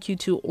say thank you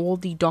to all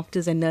the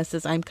doctors and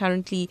nurses. I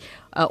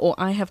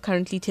have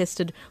currently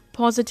tested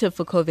positive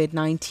for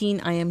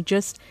COVID-19. I am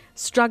just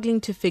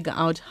struggling to figure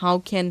out how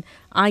can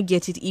I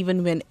get it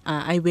even when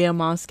I wear a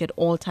mask at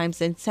all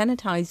times and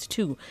sanitize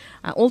too.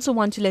 I also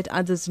want to let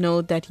others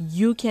know that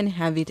you can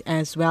have it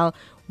as well.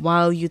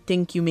 While you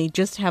think you may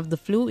just have the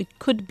flu, it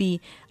could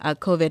be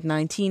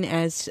COVID-19.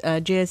 As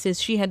Jaya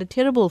says, she had a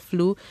terrible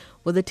flu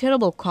with a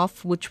terrible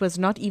cough, which was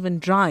not even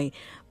dry.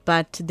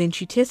 But then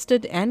she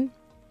tested and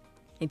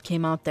it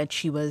came out that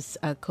she was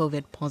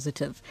COVID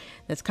positive.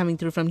 That's coming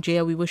through from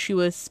Jaya. We wish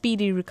you a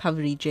speedy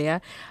recovery, Jaya.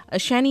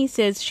 Shani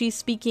says she's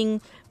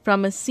speaking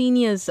from a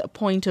senior's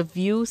point of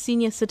view.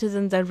 Senior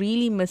citizens are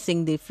really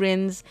missing their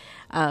friends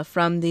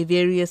from the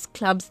various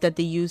clubs that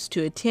they used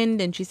to attend.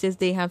 And she says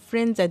they have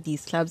friends at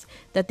these clubs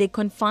that they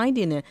confide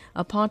in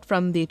apart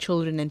from their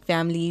children and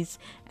families.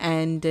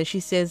 And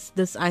she says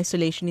this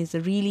isolation is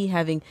really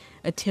having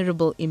a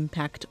terrible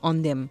impact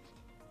on them.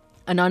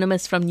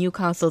 Anonymous from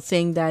Newcastle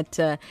saying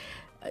that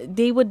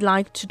they would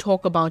like to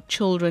talk about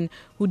children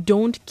who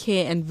don't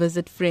care and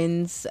visit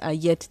friends,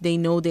 yet they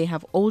know they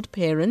have old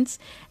parents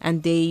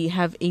and they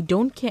have a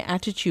don't care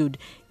attitude,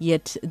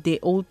 yet their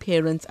old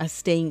parents are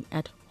staying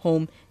at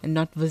home and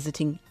not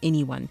visiting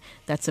anyone.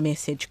 That's a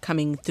message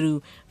coming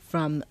through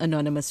from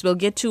Anonymous. We'll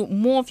get to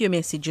more of your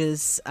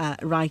messages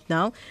right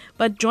now.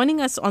 But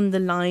joining us on the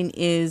line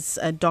is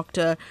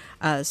Dr.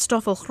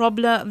 Stoffel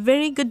Grobler.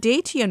 Very good day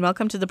to you and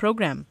welcome to the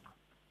program.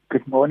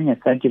 Good morning, and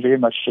thank you very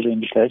much for the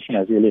invitation.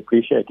 I really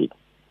appreciate it.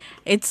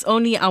 It's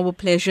only our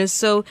pleasure.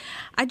 So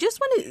I just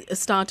want to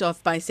start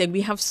off by saying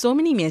we have so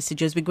many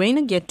messages. We're going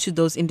to get to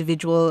those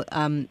individual,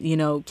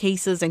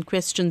 cases and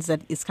questions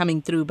that is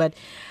coming through. But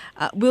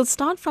we'll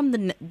start from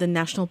the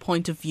national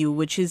point of view,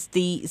 which is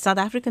the South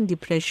African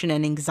Depression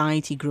and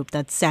Anxiety Group,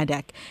 that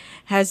SADAG,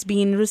 has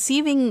been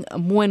receiving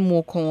more and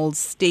more calls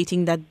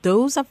stating that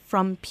those are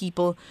from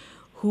people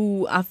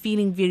who are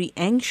feeling very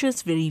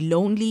anxious, very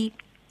lonely,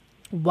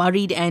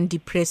 worried and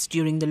depressed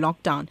during the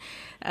lockdown.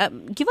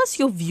 Give us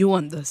your view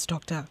on this,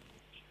 Doctor.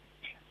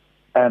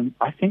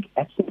 I think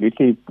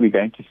absolutely we're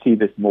going to see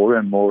this more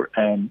and more,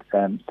 and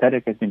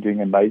SADAG has been doing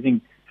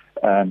amazing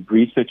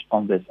research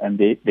on this, and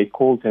their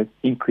calls have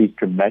increased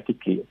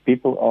dramatically.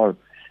 People are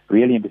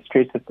really in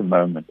distress at the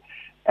moment.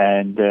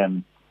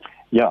 And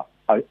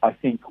I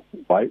think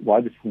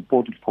why this is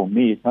important for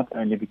me is not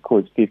only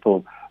because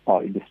people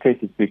are in distress,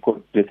 it's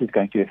because this is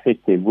going to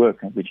affect their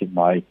work, which is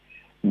my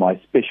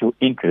special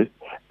interest.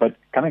 But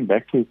coming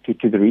back to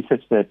the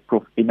research that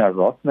Prof. Ina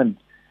Rothman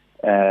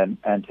and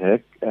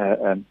her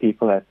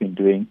people have been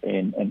doing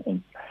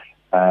in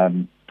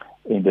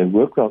the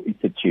Workwell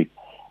Institute,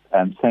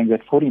 saying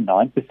that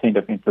 49%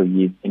 of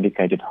employees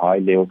indicated high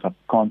levels of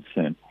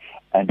concern.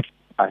 And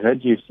I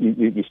heard you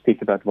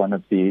speak about one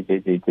of the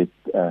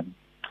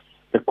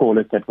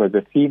callers that was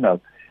a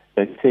female.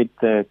 They said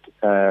that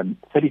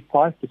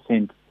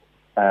 35%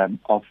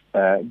 of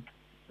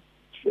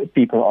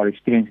people are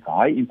experiencing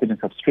high incidence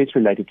of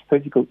stress-related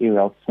physical ill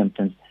health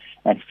symptoms,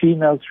 and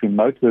females,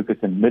 remote workers,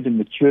 and mid and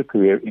mature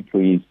career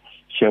employees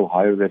show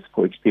higher risk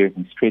for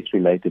experiencing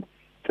stress-related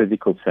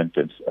physical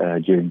symptoms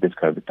during this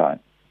COVID time.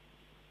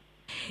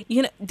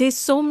 You know, there's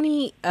so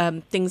many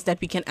things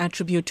that we can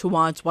attribute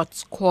towards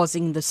what's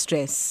causing the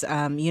stress.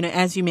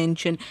 As you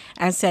mentioned,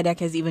 as SADAG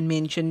has even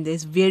mentioned,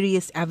 there's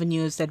various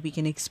avenues that we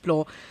can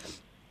explore.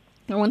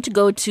 I want to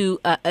go to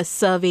a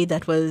survey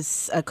that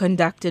was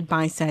conducted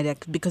by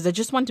SADAG because I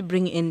just want to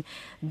bring in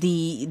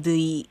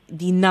the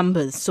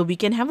numbers so we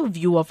can have a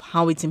view of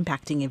how it's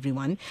impacting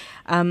everyone.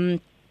 On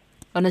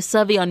a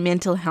survey on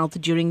mental health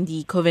during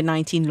the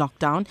COVID-19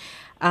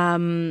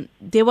 lockdown,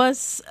 there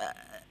was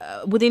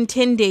within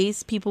 10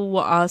 days, people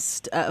were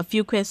asked a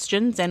few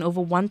questions, and over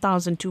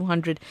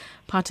 1,200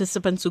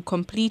 participants who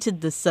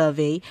completed the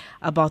survey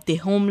about their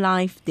home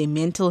life, their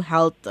mental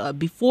health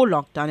before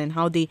lockdown, and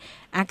how they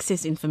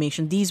access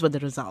information. These were the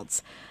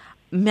results.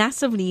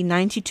 Massively,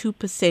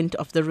 92%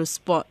 of the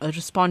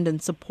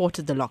respondents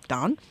supported the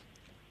lockdown.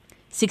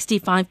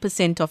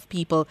 65% of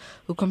people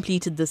who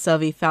completed the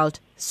survey felt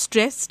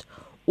stressed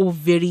or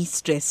very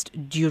stressed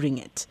during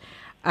it.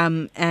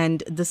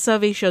 And the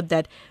survey showed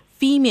that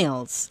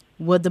females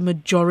were the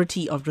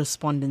majority of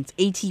respondents,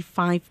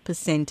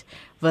 85%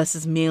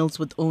 versus males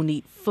with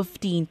only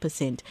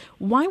 15%.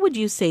 Why would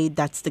you say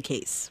that's the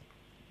case?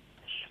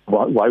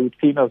 Why would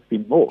females be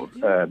more?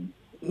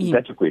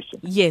 That's a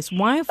question. Yes,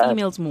 why are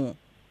females more?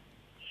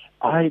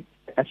 I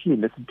actually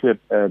listened to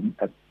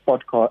a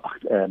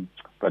podcast,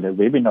 but a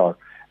webinar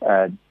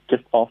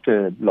just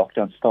after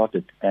lockdown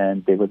started,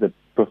 and there was a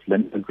Prof.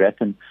 Linda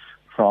Grattan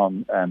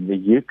from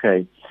the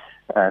UK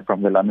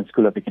from the London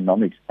School of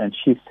Economics, and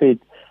she said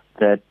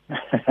that,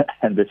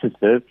 and this is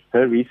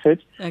her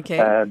research,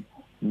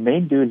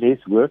 men do less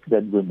work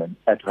than women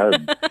at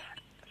home.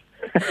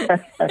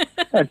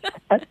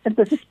 and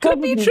this is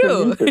could be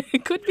true.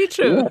 It could be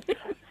true. Yeah.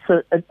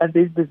 So, and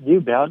there's this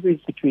new boundaries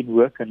between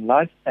work and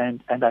life,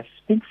 and I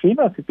think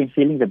females have been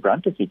feeling the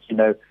brunt of it.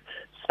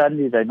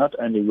 Suddenly they're not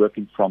only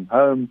working from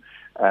home,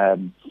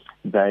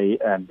 they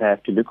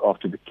have to look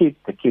after the kids.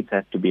 The kids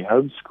have to be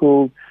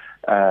homeschooled.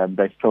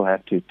 They still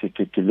have to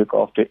look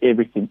after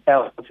everything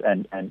else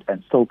and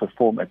still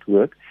perform at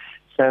work.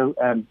 So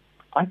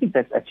I think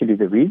that's actually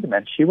the reason.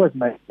 And she was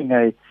making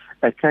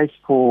a case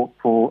for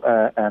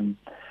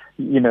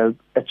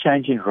a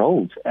change in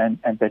roles and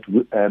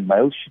that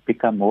males should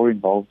become more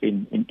involved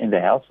in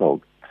the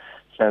household.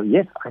 So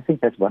yes, I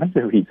think that's one of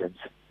the reasons.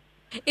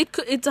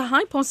 It's a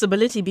high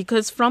possibility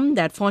because from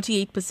that,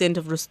 48%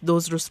 of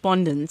those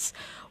respondents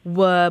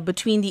were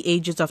between the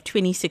ages of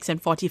 26 and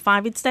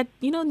 45. It's that,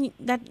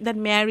 that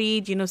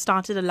married,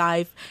 started a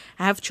life,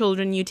 have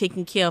children, you're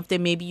taking care of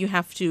them. Maybe you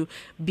have to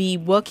be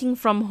working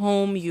from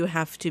home, you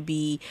have to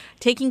be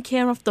taking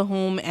care of the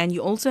home, and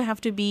you also have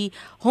to be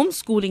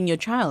homeschooling your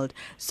child.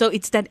 So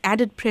it's that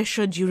added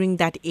pressure during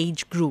that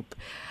age group.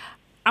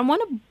 I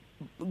want to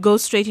go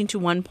straight into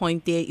one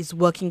point there is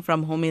working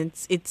from home.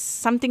 It's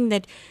something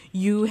that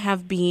you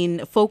have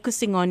been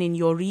focusing on in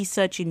your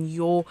research, in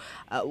your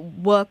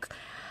work.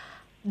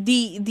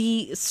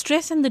 The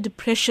stress and the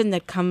depression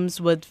that comes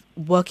with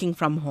working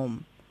from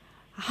home.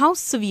 How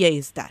severe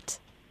is that?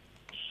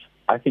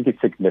 I think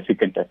it's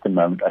significant at the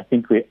moment. I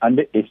think we're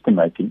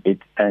underestimating it.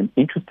 And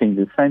interesting,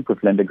 the same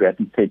with Linda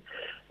Grattan said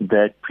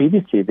that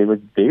previously there was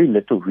very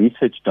little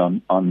research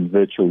done on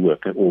virtual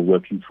work or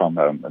working from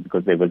home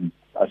because there wasn't,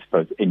 I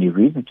suppose, any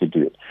reason to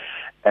do it.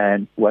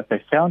 And what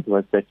they found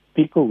was that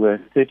people were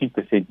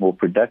 13% more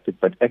productive,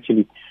 but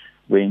actually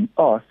when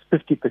asked,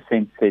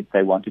 50% said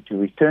they wanted to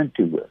return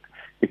to work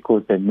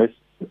because they missed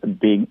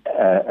being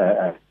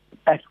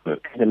at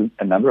work. There's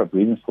a number of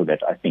reasons for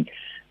that, I think.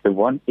 The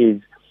one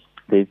is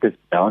there's this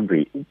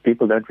boundary.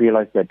 People don't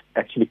realize that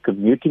actually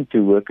commuting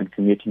to work and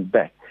commuting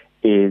back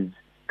is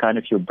kind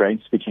of your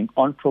brain switching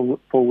on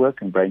for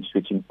work and brain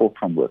switching off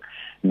from work.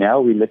 Now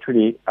we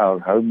literally, our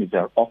home is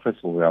our office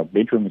or our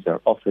bedroom is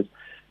our office.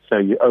 So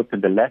you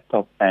open the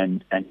laptop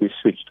and you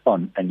switched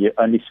on and you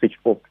only switch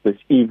off this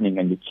evening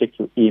and you check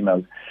your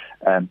emails.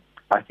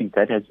 I think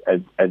that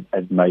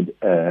has made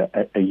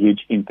a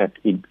huge impact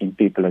in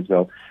people as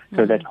well.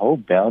 So that whole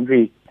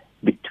boundary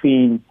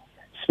between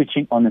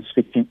switching on and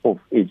switching off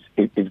is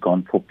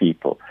gone for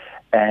people.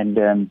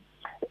 And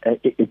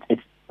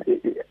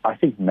I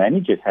think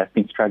managers have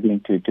been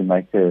struggling to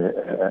make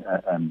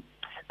the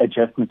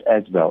adjustment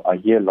as well. I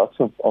hear lots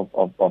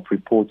of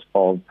reports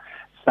of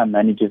some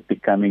managers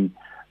becoming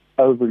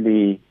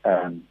overly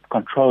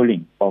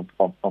controlling of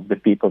the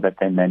people that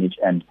they manage,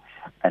 and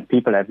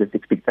people have this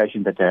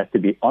expectation that they have to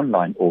be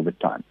online all the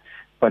time.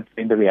 But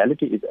in the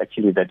reality is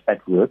actually that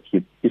at work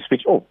you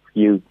switch off.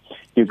 You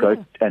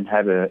go and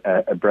have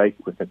a break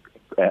with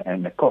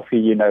a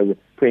coffee, with a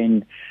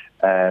friend.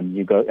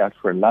 You go out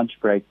for a lunch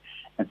break.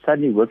 And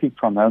suddenly working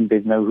from home,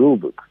 there's no rule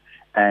book.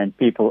 And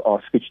people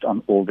are switched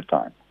on all the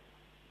time.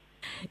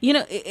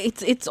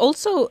 It's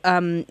also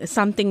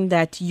something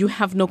that you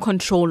have no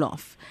control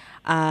of.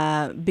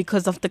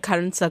 Because of the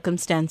current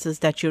circumstances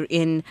that you're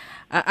in.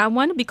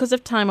 Because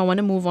of time, I want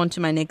to move on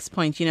to my next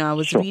point. I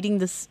was reading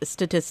the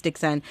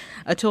statistics, and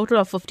a total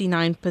of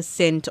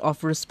 59%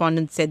 of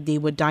respondents said they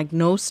were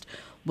diagnosed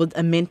with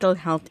a mental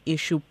health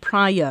issue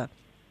prior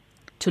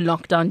to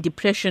lockdown.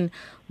 Depression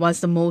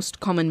was the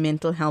most common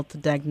mental health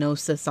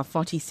diagnosis of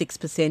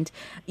 46%.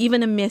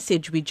 Even a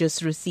message we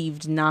just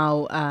received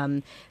now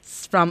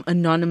from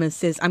Anonymous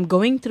says, I'm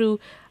going through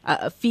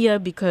fear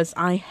because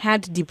I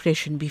had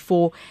depression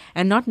before,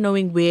 and not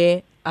knowing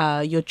where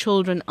your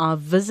children are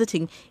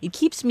visiting, it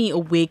keeps me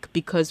awake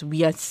because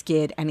we are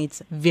scared and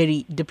it's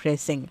very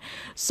depressing.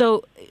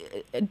 So,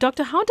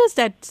 Doctor, how does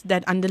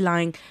that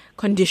underlying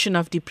condition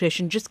of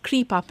depression just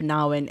creep up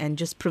now and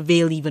just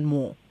prevail even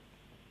more?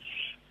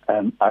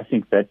 I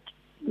think that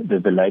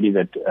the lady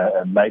that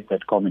made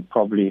that comment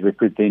probably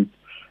represents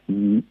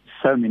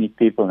so many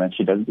people, and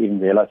she doesn't even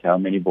realize how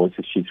many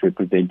voices she's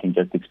representing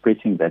just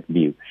expressing that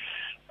view.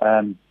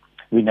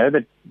 We know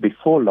that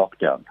before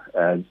lockdown,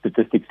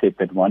 statistics said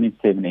that 1 in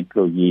 7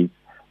 employees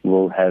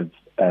will have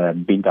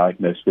been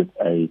diagnosed with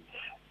a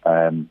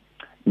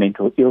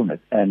mental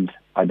illness. And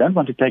I don't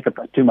want to take up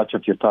too much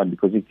of your time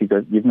because if you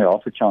give me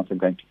half a chance, I'm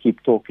going to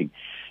keep talking.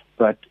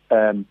 But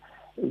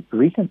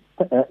recent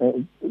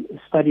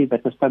study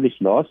that was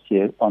published last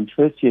year on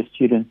first-year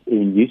students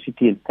in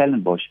UCT and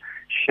Stellenbosch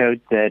showed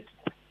that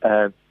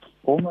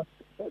almost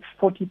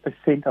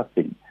 40% of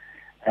them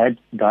had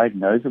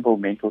diagnosable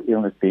mental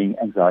illness being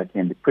anxiety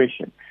and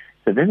depression.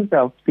 So this is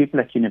our people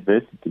at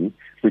university,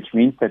 which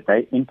means that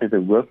they enter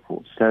the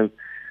workforce. So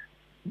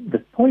the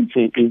point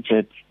here is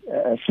that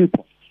 2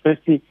 points.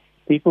 Firstly,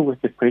 people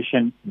with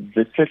depression,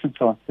 the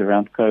circumstances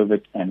around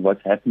COVID and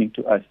what's happening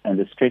to us and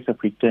the stress of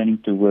returning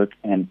to work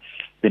and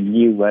the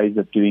new ways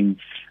of doing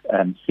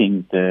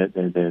things,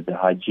 the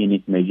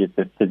hygienic measures,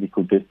 the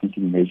physical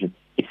distancing measures,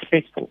 is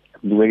stressful.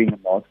 Wearing a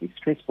mask is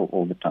stressful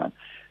all the time.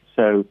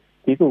 So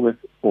people with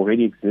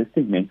already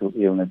existing mental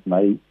illness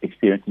may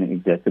experience an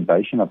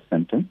exacerbation of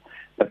symptoms,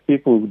 but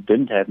people who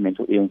didn't have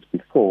mental illness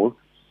before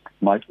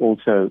might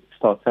also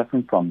start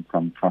suffering from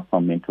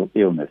mental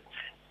illness.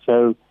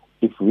 So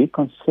if we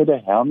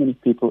consider how many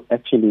people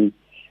actually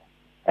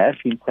have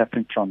been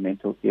suffering from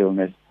mental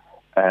illness,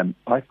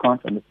 I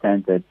can't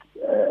understand that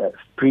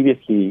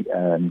previously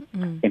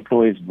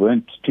employers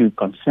weren't too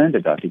concerned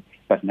about it,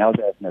 but now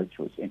they have no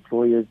choice.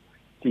 Employers,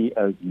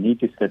 CEOs need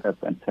to sit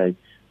up and say,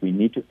 we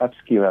need to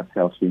upskill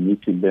ourselves, we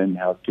need to learn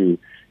how to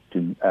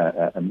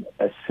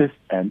assist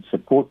and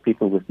support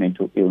people with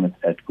mental illness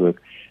at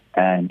work,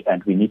 and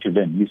we need to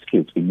learn new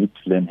skills. We need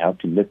to learn how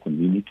to listen.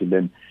 We need to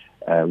learn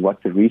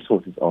what the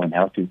resources are and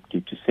how to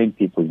send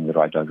people in the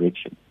right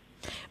direction.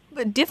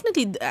 But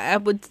definitely, I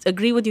would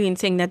agree with you in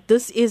saying that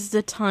this is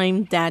the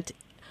time that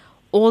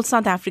all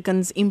South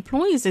Africans,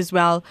 employees as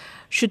well,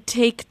 should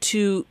take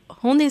to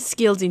hone their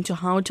skills into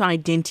how to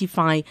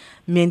identify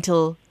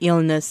mental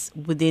illness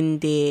within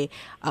their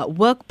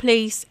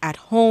workplace, at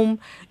home,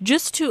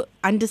 just to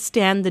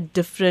understand the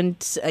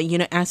different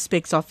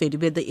aspects of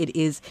it, whether it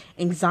is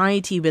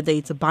anxiety, whether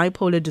it's a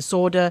bipolar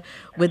disorder,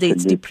 whether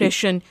it's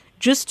depression,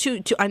 just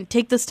to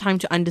take this time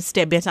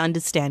to better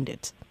understand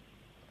it.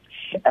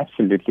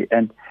 Absolutely.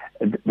 And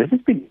this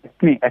has been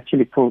happening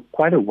actually for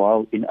quite a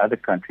while in other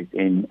countries.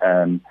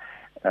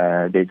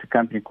 There's a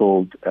company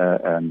called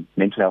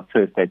Mental Health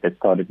First Aid that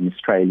started in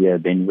Australia,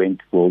 then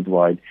went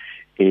worldwide.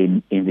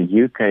 In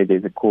the UK,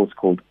 there's a course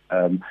called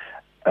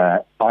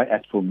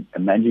IAT for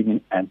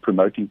Managing and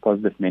Promoting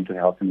Positive Mental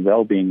Health and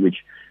Wellbeing, which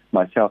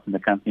myself and the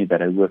company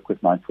that I work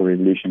with, Mindful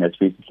Revolution, has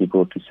recently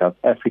brought to South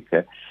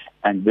Africa.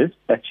 And this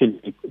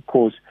actually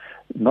course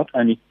not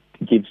only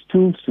gives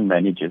tools to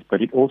managers,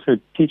 but it also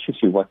teaches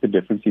you what the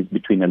difference is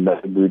between a low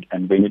mood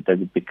and when does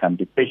it become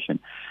depression.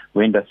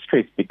 When does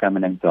stress become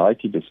an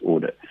anxiety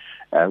disorder?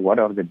 What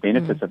are the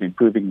benefits of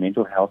improving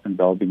mental health and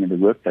well-being in the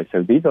workplace?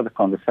 So these are the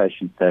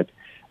conversations that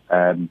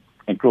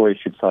employers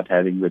should start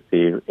having with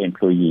their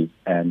employees,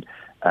 and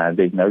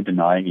there's no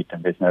denying it,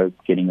 and there's no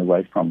getting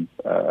away from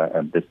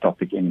this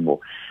topic anymore.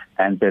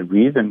 And the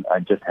reason I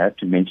just have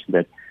to mention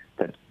that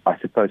I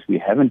suppose we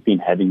haven't been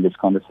having this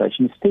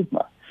conversation is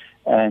stigma.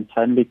 And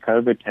suddenly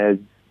COVID has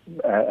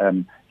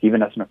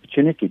given us an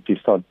opportunity to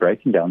start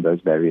breaking down those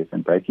barriers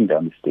and breaking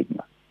down the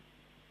stigma.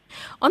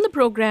 On the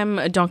program,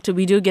 Doctor,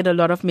 we do get a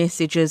lot of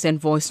messages and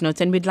voice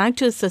notes, and we'd like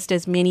to assist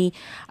as many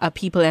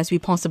people as we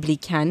possibly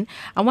can.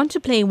 I want to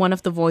play one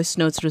of the voice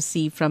notes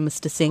received from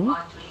Mr. Singh.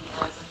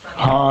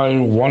 Hi,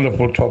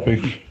 wonderful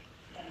topic.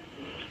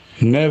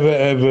 Never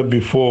ever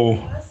before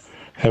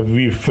have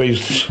we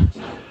faced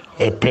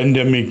a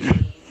pandemic,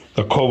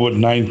 the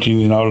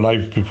COVID-19 in our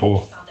life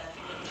before.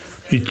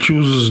 It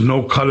chooses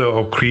no color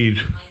or creed,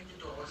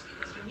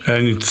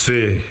 and it's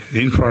there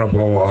in front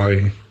of our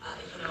eye.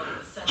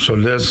 So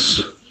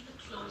let's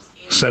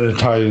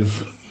sanitize,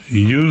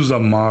 use a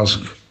mask,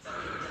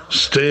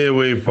 stay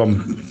away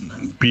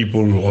from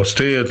people or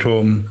stay at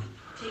home,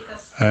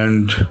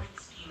 and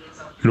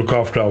look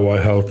after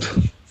our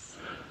health.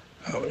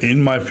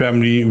 In my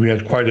family, we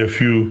had quite a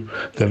few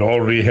that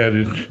already had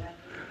it,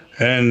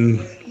 and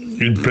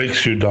it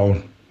breaks you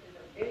down.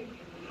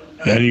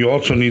 And you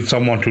also need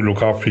someone to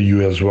look after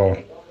you as well.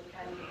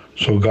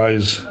 So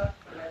guys,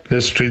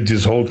 let's treat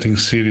this whole thing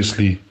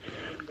seriously.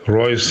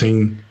 Roy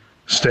Singh,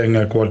 staying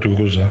at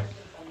Kwatuguza.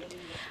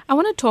 I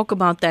want to talk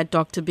about that,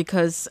 Doctor,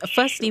 because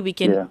firstly we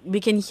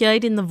can hear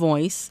it in the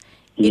voice.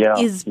 It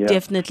is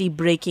definitely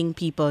breaking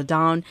people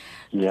down,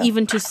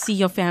 even to see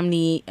your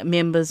family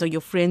members or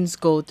your friends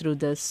go through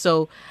this.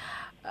 So,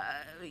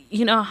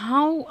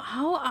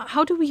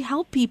 how do we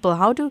help people?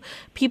 How do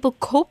people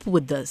cope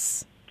with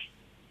this?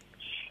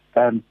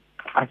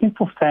 I think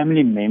for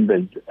family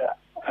members,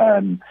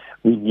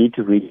 we need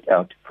to reach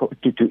out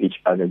to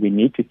each other. We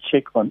need to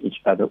check on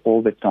each other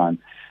all the time.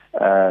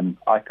 I'm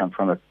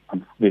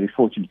very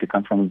fortunate to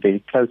come from a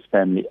very close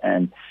family,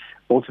 and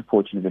also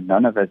fortunate that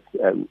none of us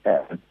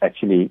have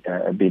actually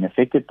been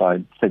affected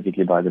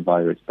physically by the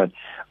virus. But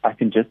I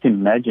can just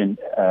imagine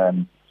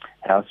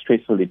how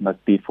stressful it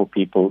must be for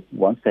people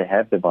once they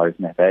have the virus,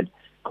 and have had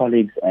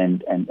colleagues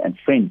and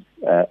friends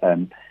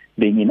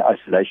being in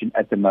isolation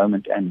at the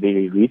moment and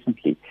very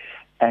recently,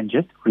 and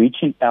just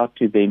reaching out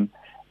to them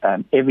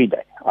every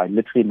day. I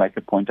literally make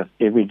a point of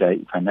every day,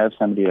 if I know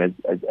somebody has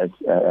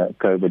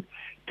COVID,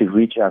 to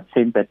reach out,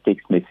 send that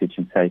text message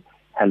and say,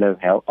 hello,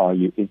 how are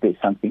you? Is there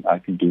something I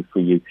can do for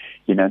you?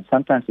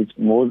 Sometimes it's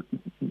more,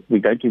 we're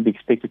going to be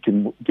expected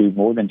to do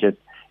more than just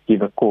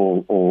give a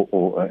call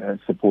or a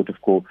supportive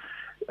call.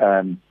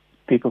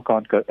 People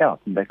can't go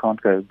out, and they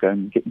can't go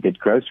and get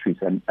groceries,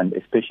 and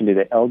especially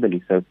the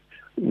elderly. So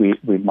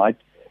we might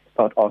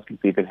start asking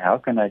people, how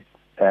can I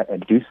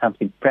do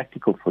something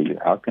practical for you?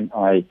 How can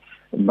I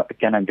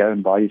go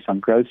and buy you some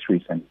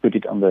groceries and put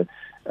it on the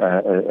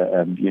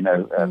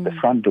the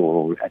front door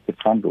or at the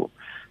front door?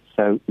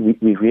 So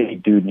we really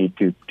do need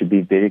to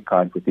be very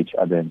kind with each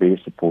other and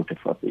very supportive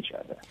of each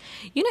other.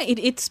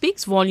 It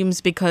speaks volumes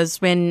because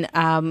when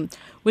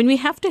we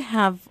have to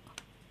have,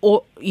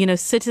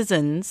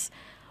 citizens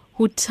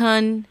who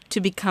turn to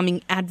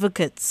becoming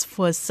advocates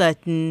for a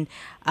certain,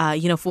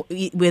 for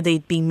whether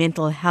it be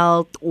mental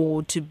health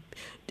or to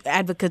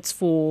advocates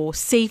for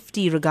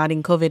safety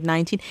regarding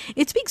COVID-19,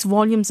 it speaks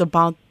volumes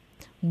about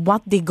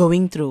what they're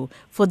going through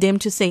for them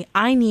to say,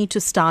 I need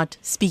to start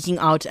speaking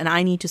out and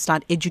I need to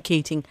start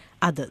educating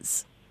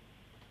others.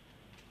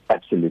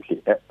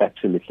 Absolutely.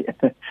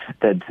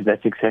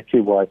 That's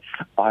exactly why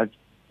I've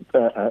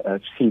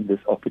seen this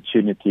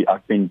opportunity.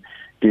 I've been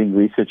doing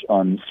research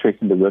on stress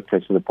in the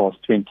workplace for the past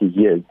 20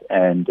 years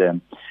and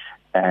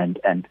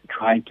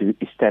trying to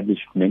establish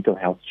mental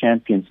health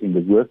champions in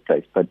the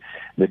workplace. But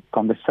the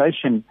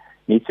conversation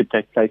needs to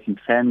take place in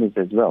families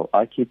as well.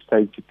 I keep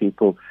saying to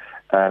people,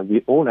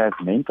 we all have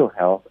mental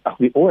health,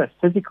 we all have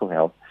physical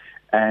health,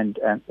 and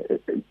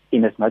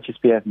in as much as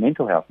we have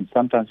mental health, and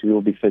sometimes we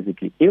will be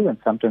physically ill and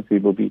sometimes we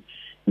will be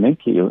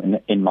mentally ill.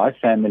 In my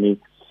family,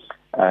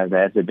 they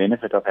have the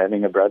benefit of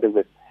having a brother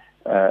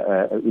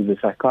who's a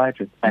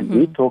psychiatrist, and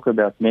we talk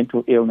about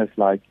mental illness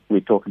like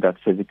we talk about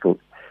physical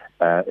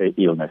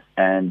illness.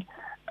 And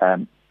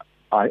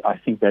I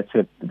think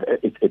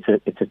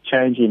it's a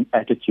change in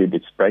attitude.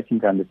 It's breaking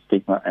down the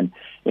stigma, and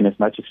in as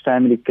much as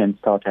family can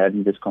start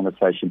having this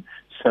conversation,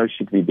 so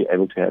should we be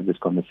able to have this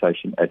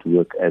conversation at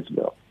work as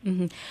well.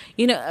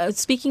 Mm-hmm.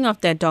 Speaking of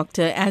that,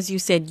 Doctor, as you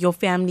said, your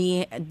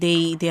family,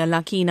 they are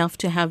lucky enough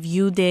to have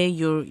you there.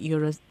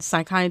 You're a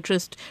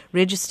psychiatrist,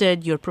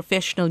 registered, you're a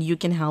professional, you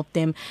can help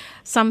them.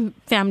 Some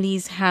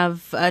families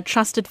have a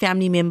trusted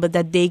family member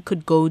that they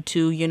could go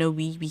to.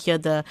 We hear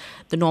the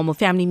normal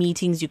family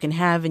meetings you can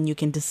have and you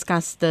can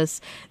discuss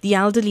this. The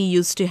elderly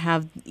used to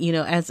have,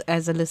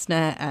 as a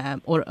listener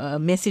or a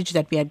message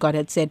that we had got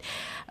had said,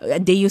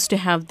 they used to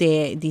have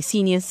the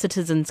senior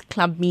citizens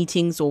club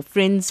meetings or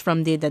friends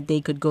from there that they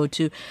could go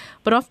to.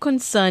 But of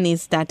concern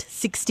is that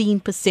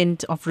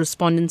 16% of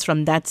respondents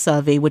from that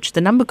survey, which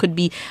the number could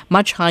be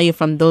much higher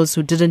from those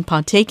who didn't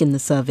partake in the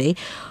survey,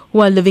 who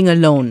are living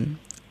alone.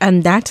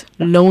 And that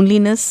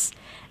loneliness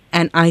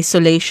and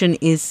isolation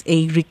is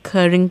a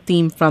recurring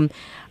theme from,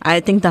 I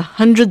think, the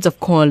hundreds of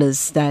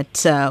callers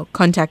that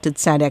contacted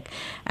SADC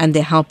and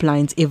their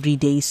helplines every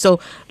day. So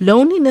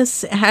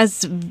loneliness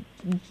has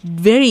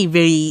very,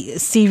 very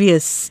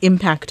serious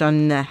impact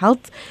on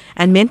health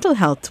and mental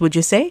health, would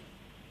you say?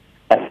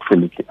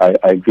 Absolutely. I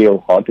agree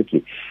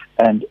wholeheartedly.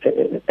 And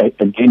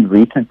again,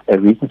 a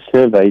recent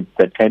survey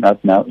that came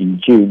out now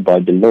in June by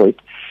Deloitte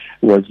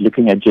was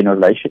looking at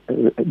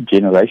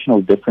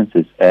generational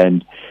differences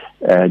and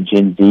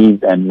Gen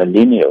Zs and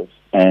millennials,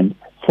 and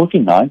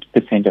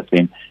 49% of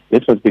them,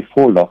 this was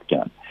before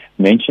lockdown,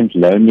 mentioned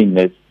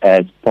loneliness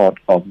as part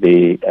of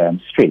their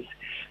stress.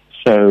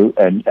 So,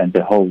 and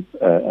the whole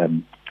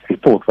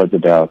report was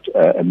about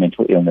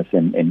mental illness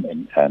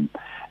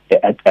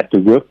at the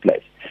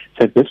workplace.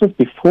 So this was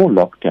before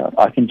lockdown.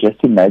 I can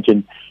just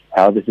imagine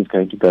how this is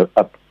going to go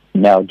up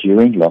now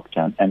during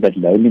lockdown, and that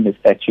loneliness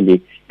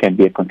actually can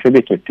be a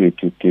contributor to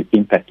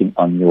impacting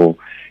on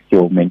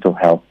your mental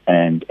health,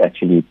 and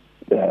actually,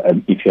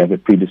 if you have a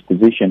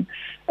predisposition,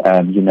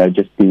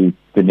 just the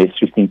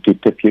necessary thing to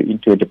tip you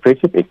into a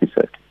depressive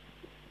episode.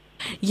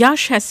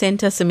 Yash has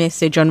sent us a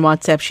message on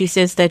WhatsApp. She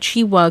says that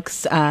she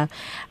works at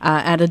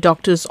a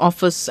doctor's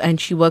office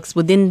and she works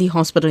within the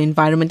hospital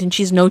environment, and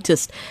she's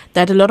noticed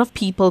that a lot of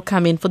people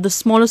come in for the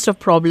smallest of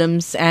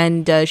problems,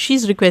 and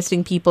she's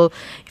requesting people,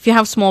 if you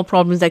have small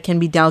problems that can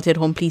be dealt at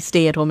home, please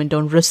stay at home and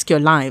don't risk your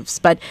lives.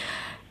 But,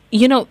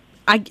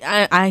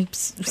 I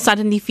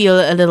suddenly feel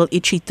a little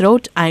itchy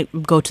throat. I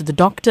go to the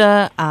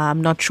doctor.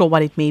 I'm not sure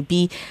what it may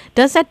be.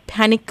 Does that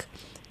panic,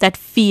 that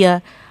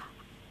fear,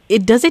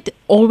 does it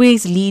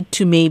always lead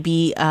to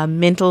maybe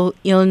mental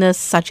illness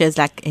such as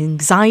like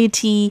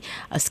anxiety,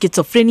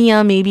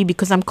 schizophrenia maybe?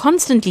 Because I'm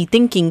constantly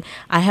thinking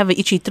I have an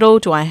itchy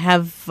throat, or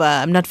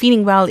I'm not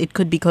feeling well. It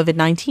could be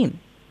COVID-19.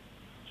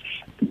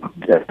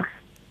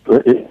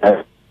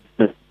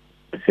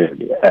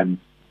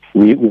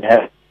 We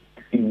have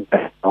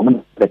a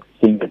phenomenon that's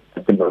seen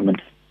at the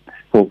moment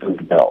called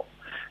well,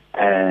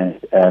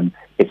 and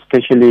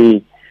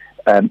especially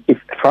if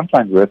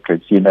frontline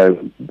workers, and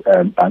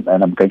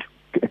I'm going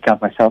to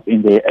count myself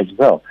in there as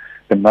well.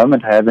 The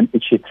moment I have an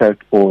itchy throat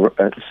or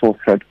a sore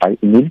throat, I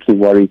immediately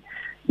worry,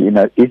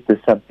 is this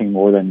something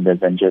more than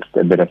just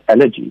a bit of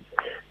allergies?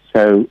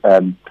 So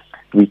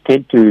we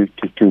tend to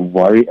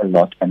worry a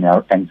lot, and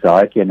our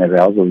anxiety and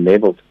arousal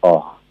levels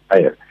are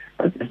higher.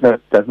 But this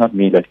does not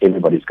mean that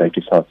everybody's going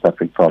to start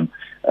suffering from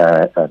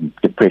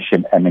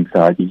depression and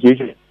anxiety.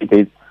 Usually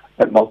there's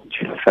a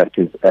multitude of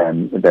factors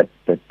that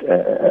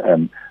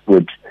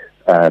would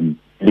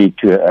lead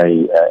to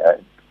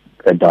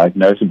a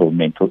diagnosable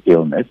mental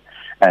illness,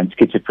 and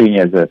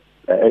schizophrenia is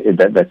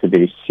that's a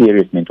very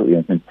serious mental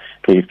illness, and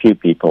very few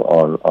people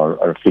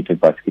are afflicted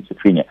by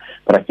schizophrenia.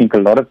 But I think a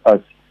lot of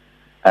us,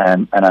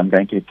 and I'm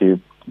going to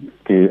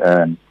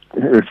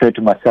refer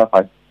to myself,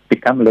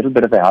 become a little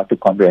bit of a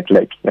hypochondriac.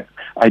 Like,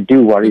 I do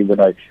worry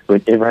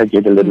whenever I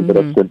get a little bit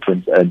of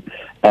symptoms, and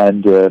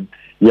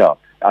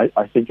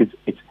I think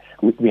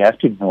we have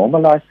to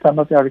normalize some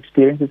of our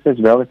experiences as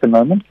well at the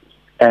moment,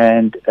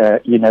 and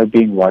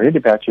being worried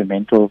about your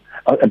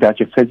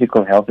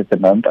physical health at the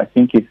moment, I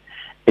think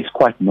is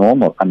quite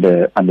normal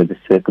under the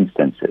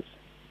circumstances.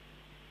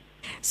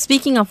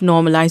 Speaking of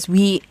normalize,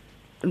 we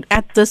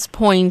at this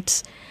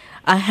point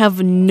I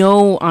have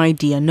no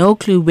idea, no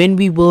clue when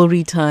we will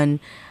return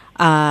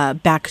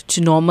back to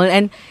normal,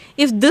 and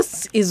if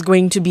this is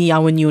going to be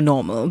our new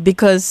normal,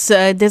 because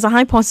there's a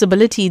high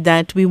possibility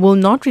that we will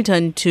not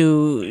return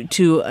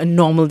to a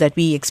normal that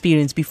we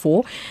experienced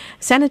before.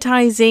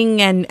 Sanitizing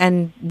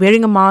and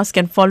wearing a mask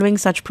and following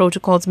such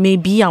protocols may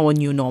be our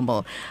new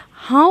normal.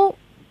 How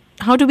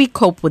do we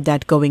cope with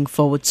that going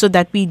forward so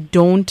that we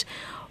don't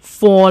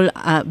fall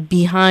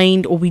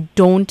behind, or we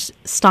don't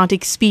start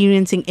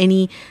experiencing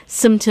any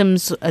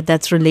symptoms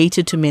that's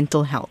related to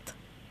mental health?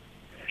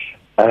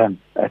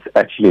 That's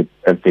actually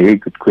a very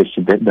good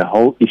question. The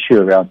whole issue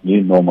around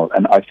new normal,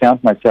 and I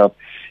found myself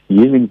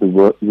using the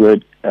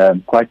word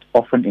quite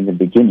often in the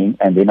beginning,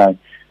 and then I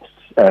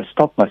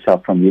stopped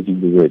myself from using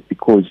the word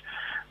because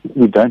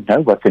we don't know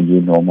what the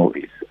new normal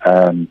is.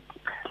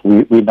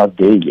 We're not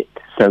there yet.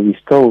 So we're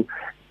still,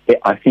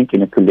 I think,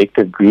 in a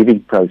collective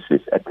grieving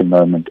process at the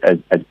moment as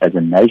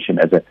a nation,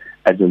 as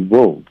a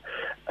world.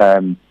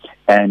 And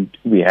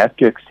we have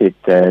to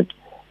accept that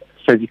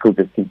physical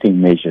distancing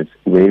measures,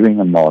 wearing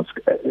a mask,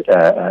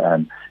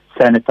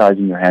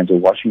 sanitizing your hands or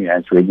washing your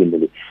hands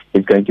regularly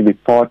is going to be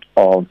part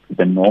of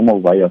the normal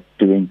way of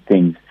doing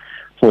things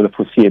for the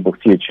foreseeable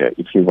future.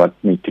 If you want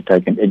me to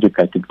take an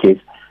educated guess,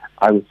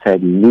 I would say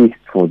at least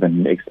for the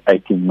next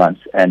 18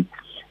 months. And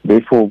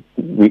therefore,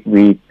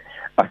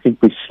 I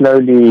think we're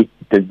slowly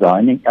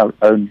designing our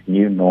own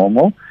new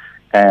normal,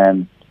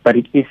 but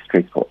it is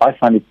stressful. I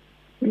find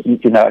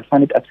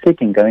it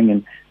upsetting going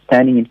and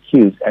standing in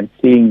queues and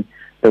seeing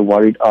the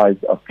worried eyes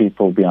of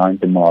people behind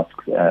the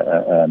masks.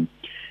 I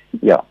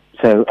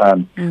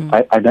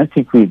don't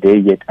think we're there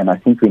yet, and I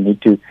think we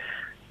need to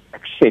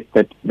accept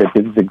that this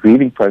is a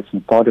grieving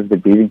process. Part of the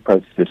grieving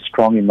process is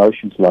strong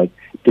emotions like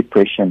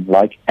depression,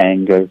 like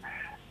anger,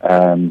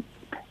 and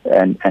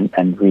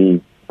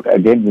we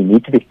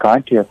need to be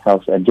kind to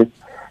ourselves and just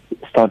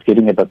start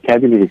getting a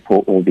vocabulary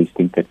for all these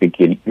things that we're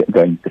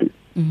going through.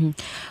 Mm-hmm.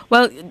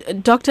 Well,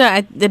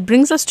 Doctor, that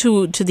brings us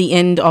to the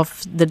end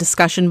of the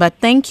discussion, but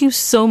thank you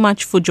so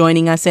much for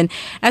joining us. And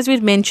as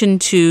we've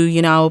mentioned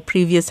to our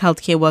previous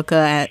healthcare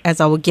worker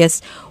as our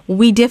guest,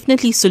 we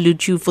definitely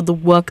salute you for the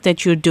work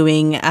that you're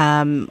doing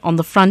on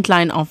the front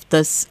line of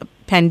this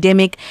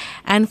pandemic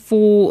and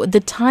for the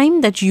time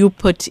that you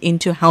put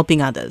into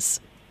helping others.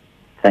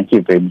 Thank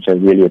you very much. I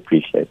really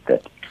appreciate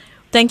that.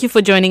 Thank you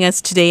for joining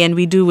us today, and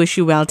we do wish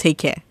you well. Take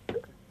care.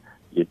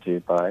 You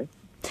too. Bye.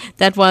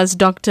 That was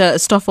Dr.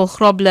 Stoffel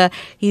Grobler.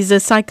 He's a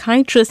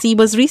psychiatrist. He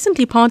was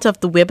recently part of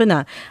the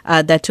webinar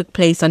that took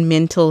place on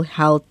mental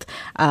health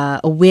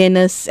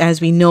awareness. As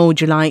we know,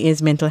 July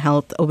is Mental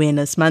Health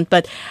Awareness Month.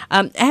 But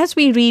as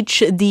we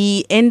reach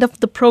the end of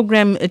the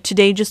program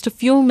today, just a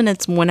few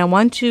minutes more, and I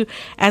want to,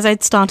 as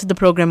I'd started the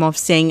program off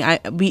saying,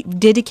 we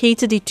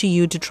dedicated it to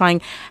you to try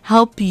and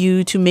help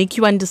you, to make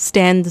you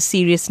understand the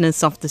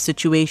seriousness of the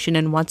situation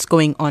and what's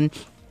going on.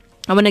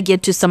 I want to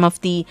get to some of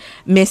the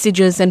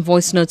messages and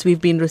voice notes we've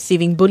been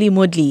receiving. Bully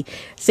Mudley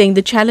saying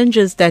the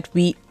challenges that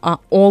we are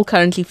all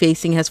currently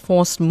facing has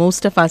forced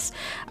most of us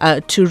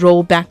to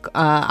roll back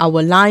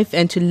our life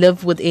and to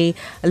live with a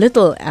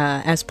little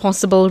as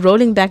possible.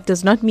 Rolling back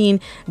does not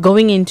mean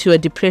going into a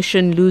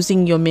depression,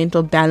 losing your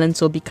mental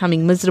balance or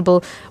becoming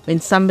miserable. When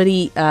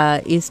somebody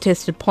is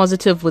tested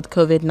positive with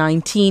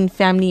COVID-19,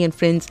 family and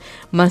friends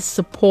must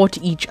support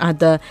each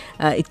other.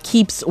 It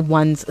keeps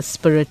one's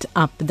spirit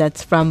up.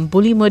 That's from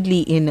Bully Mudley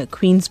in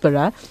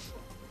Queensborough.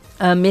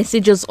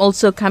 Messages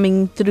also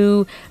coming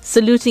through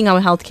saluting our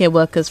healthcare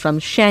workers from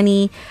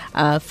Shani,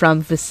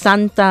 from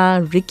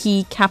Visanta,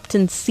 Ricky,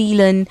 Captain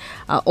Seelan,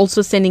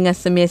 also sending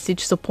us a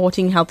message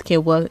supporting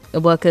healthcare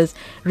workers.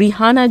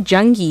 Rihanna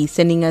Jangi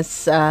sending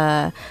us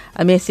a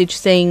message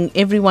saying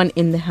everyone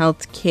in the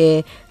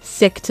healthcare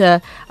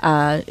sector,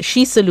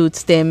 she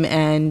salutes them,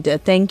 and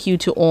thank you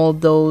to all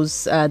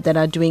those that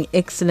are doing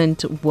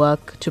excellent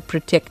work to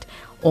protect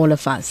all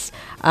of us.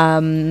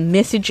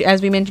 Message,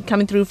 as we mentioned,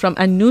 coming through from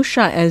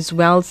Anusha as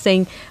well,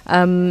 saying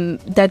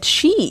that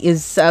she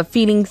is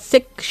feeling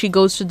sick. She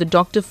goes to the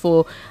doctor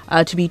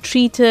to be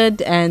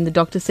treated, and the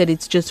doctor said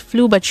it's just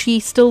flu, but she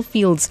still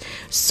feels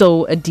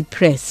so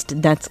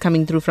depressed. That's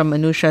coming through from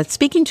Anusha.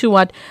 Speaking to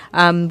what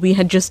we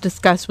had just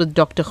discussed with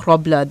Dr.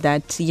 Grobler,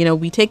 that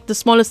we take the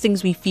smallest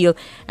things we feel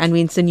and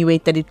we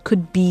insinuate that it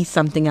could be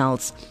something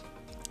else.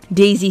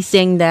 Daisy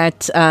saying that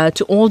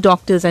to all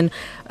doctors and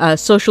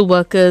social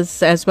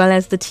workers as well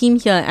as the team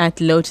here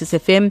at Lotus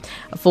FM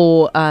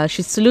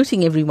she's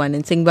saluting everyone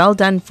and saying well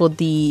done for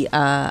the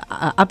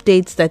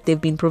updates that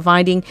they've been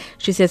providing.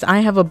 She says, I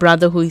have a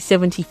brother who is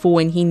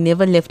 74 and he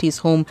never left his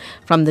home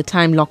from the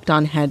time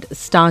lockdown had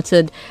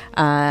started,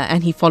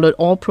 and he followed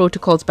all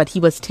protocols, but he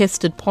was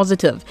tested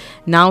positive.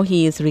 Now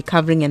he is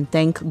recovering and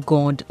thank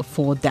God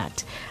for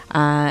that.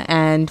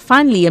 And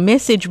finally, a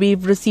message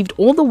we've received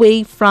all the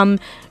way from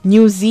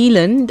New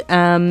Zealand,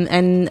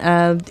 and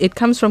it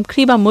comes from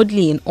Kriba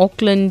Mudley in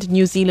Auckland,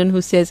 New Zealand,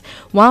 who says,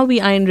 while we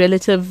are in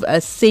relative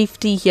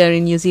safety here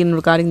in New Zealand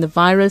regarding the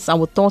virus,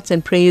 our thoughts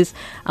and prayers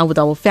are with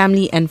our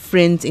family and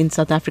friends in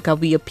South Africa.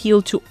 We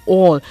appeal to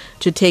all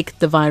to take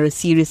the virus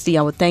seriously.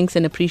 Our thanks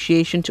and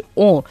appreciation to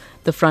all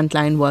the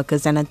frontline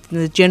workers, and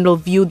the general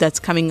view that's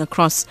coming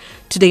across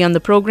today on the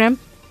program.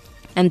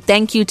 And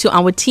thank you to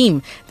our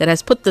team that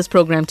has put this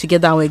program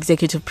together, our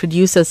executive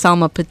producer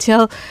Salma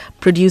Patel,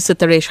 producer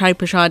Taresh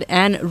Harreeparshad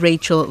and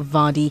Rachel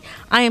Vadi.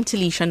 I am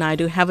Taliesha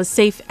Naidoo. Have a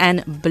safe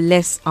and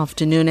blessed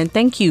afternoon, and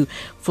thank you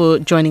for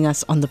joining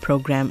us on the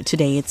program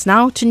today. It's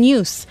now to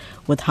news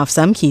with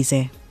Hafsa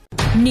Mkhize.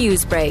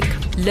 Newsbreak,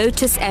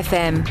 Lotus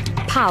FM,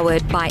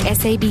 powered by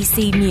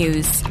SABC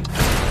News.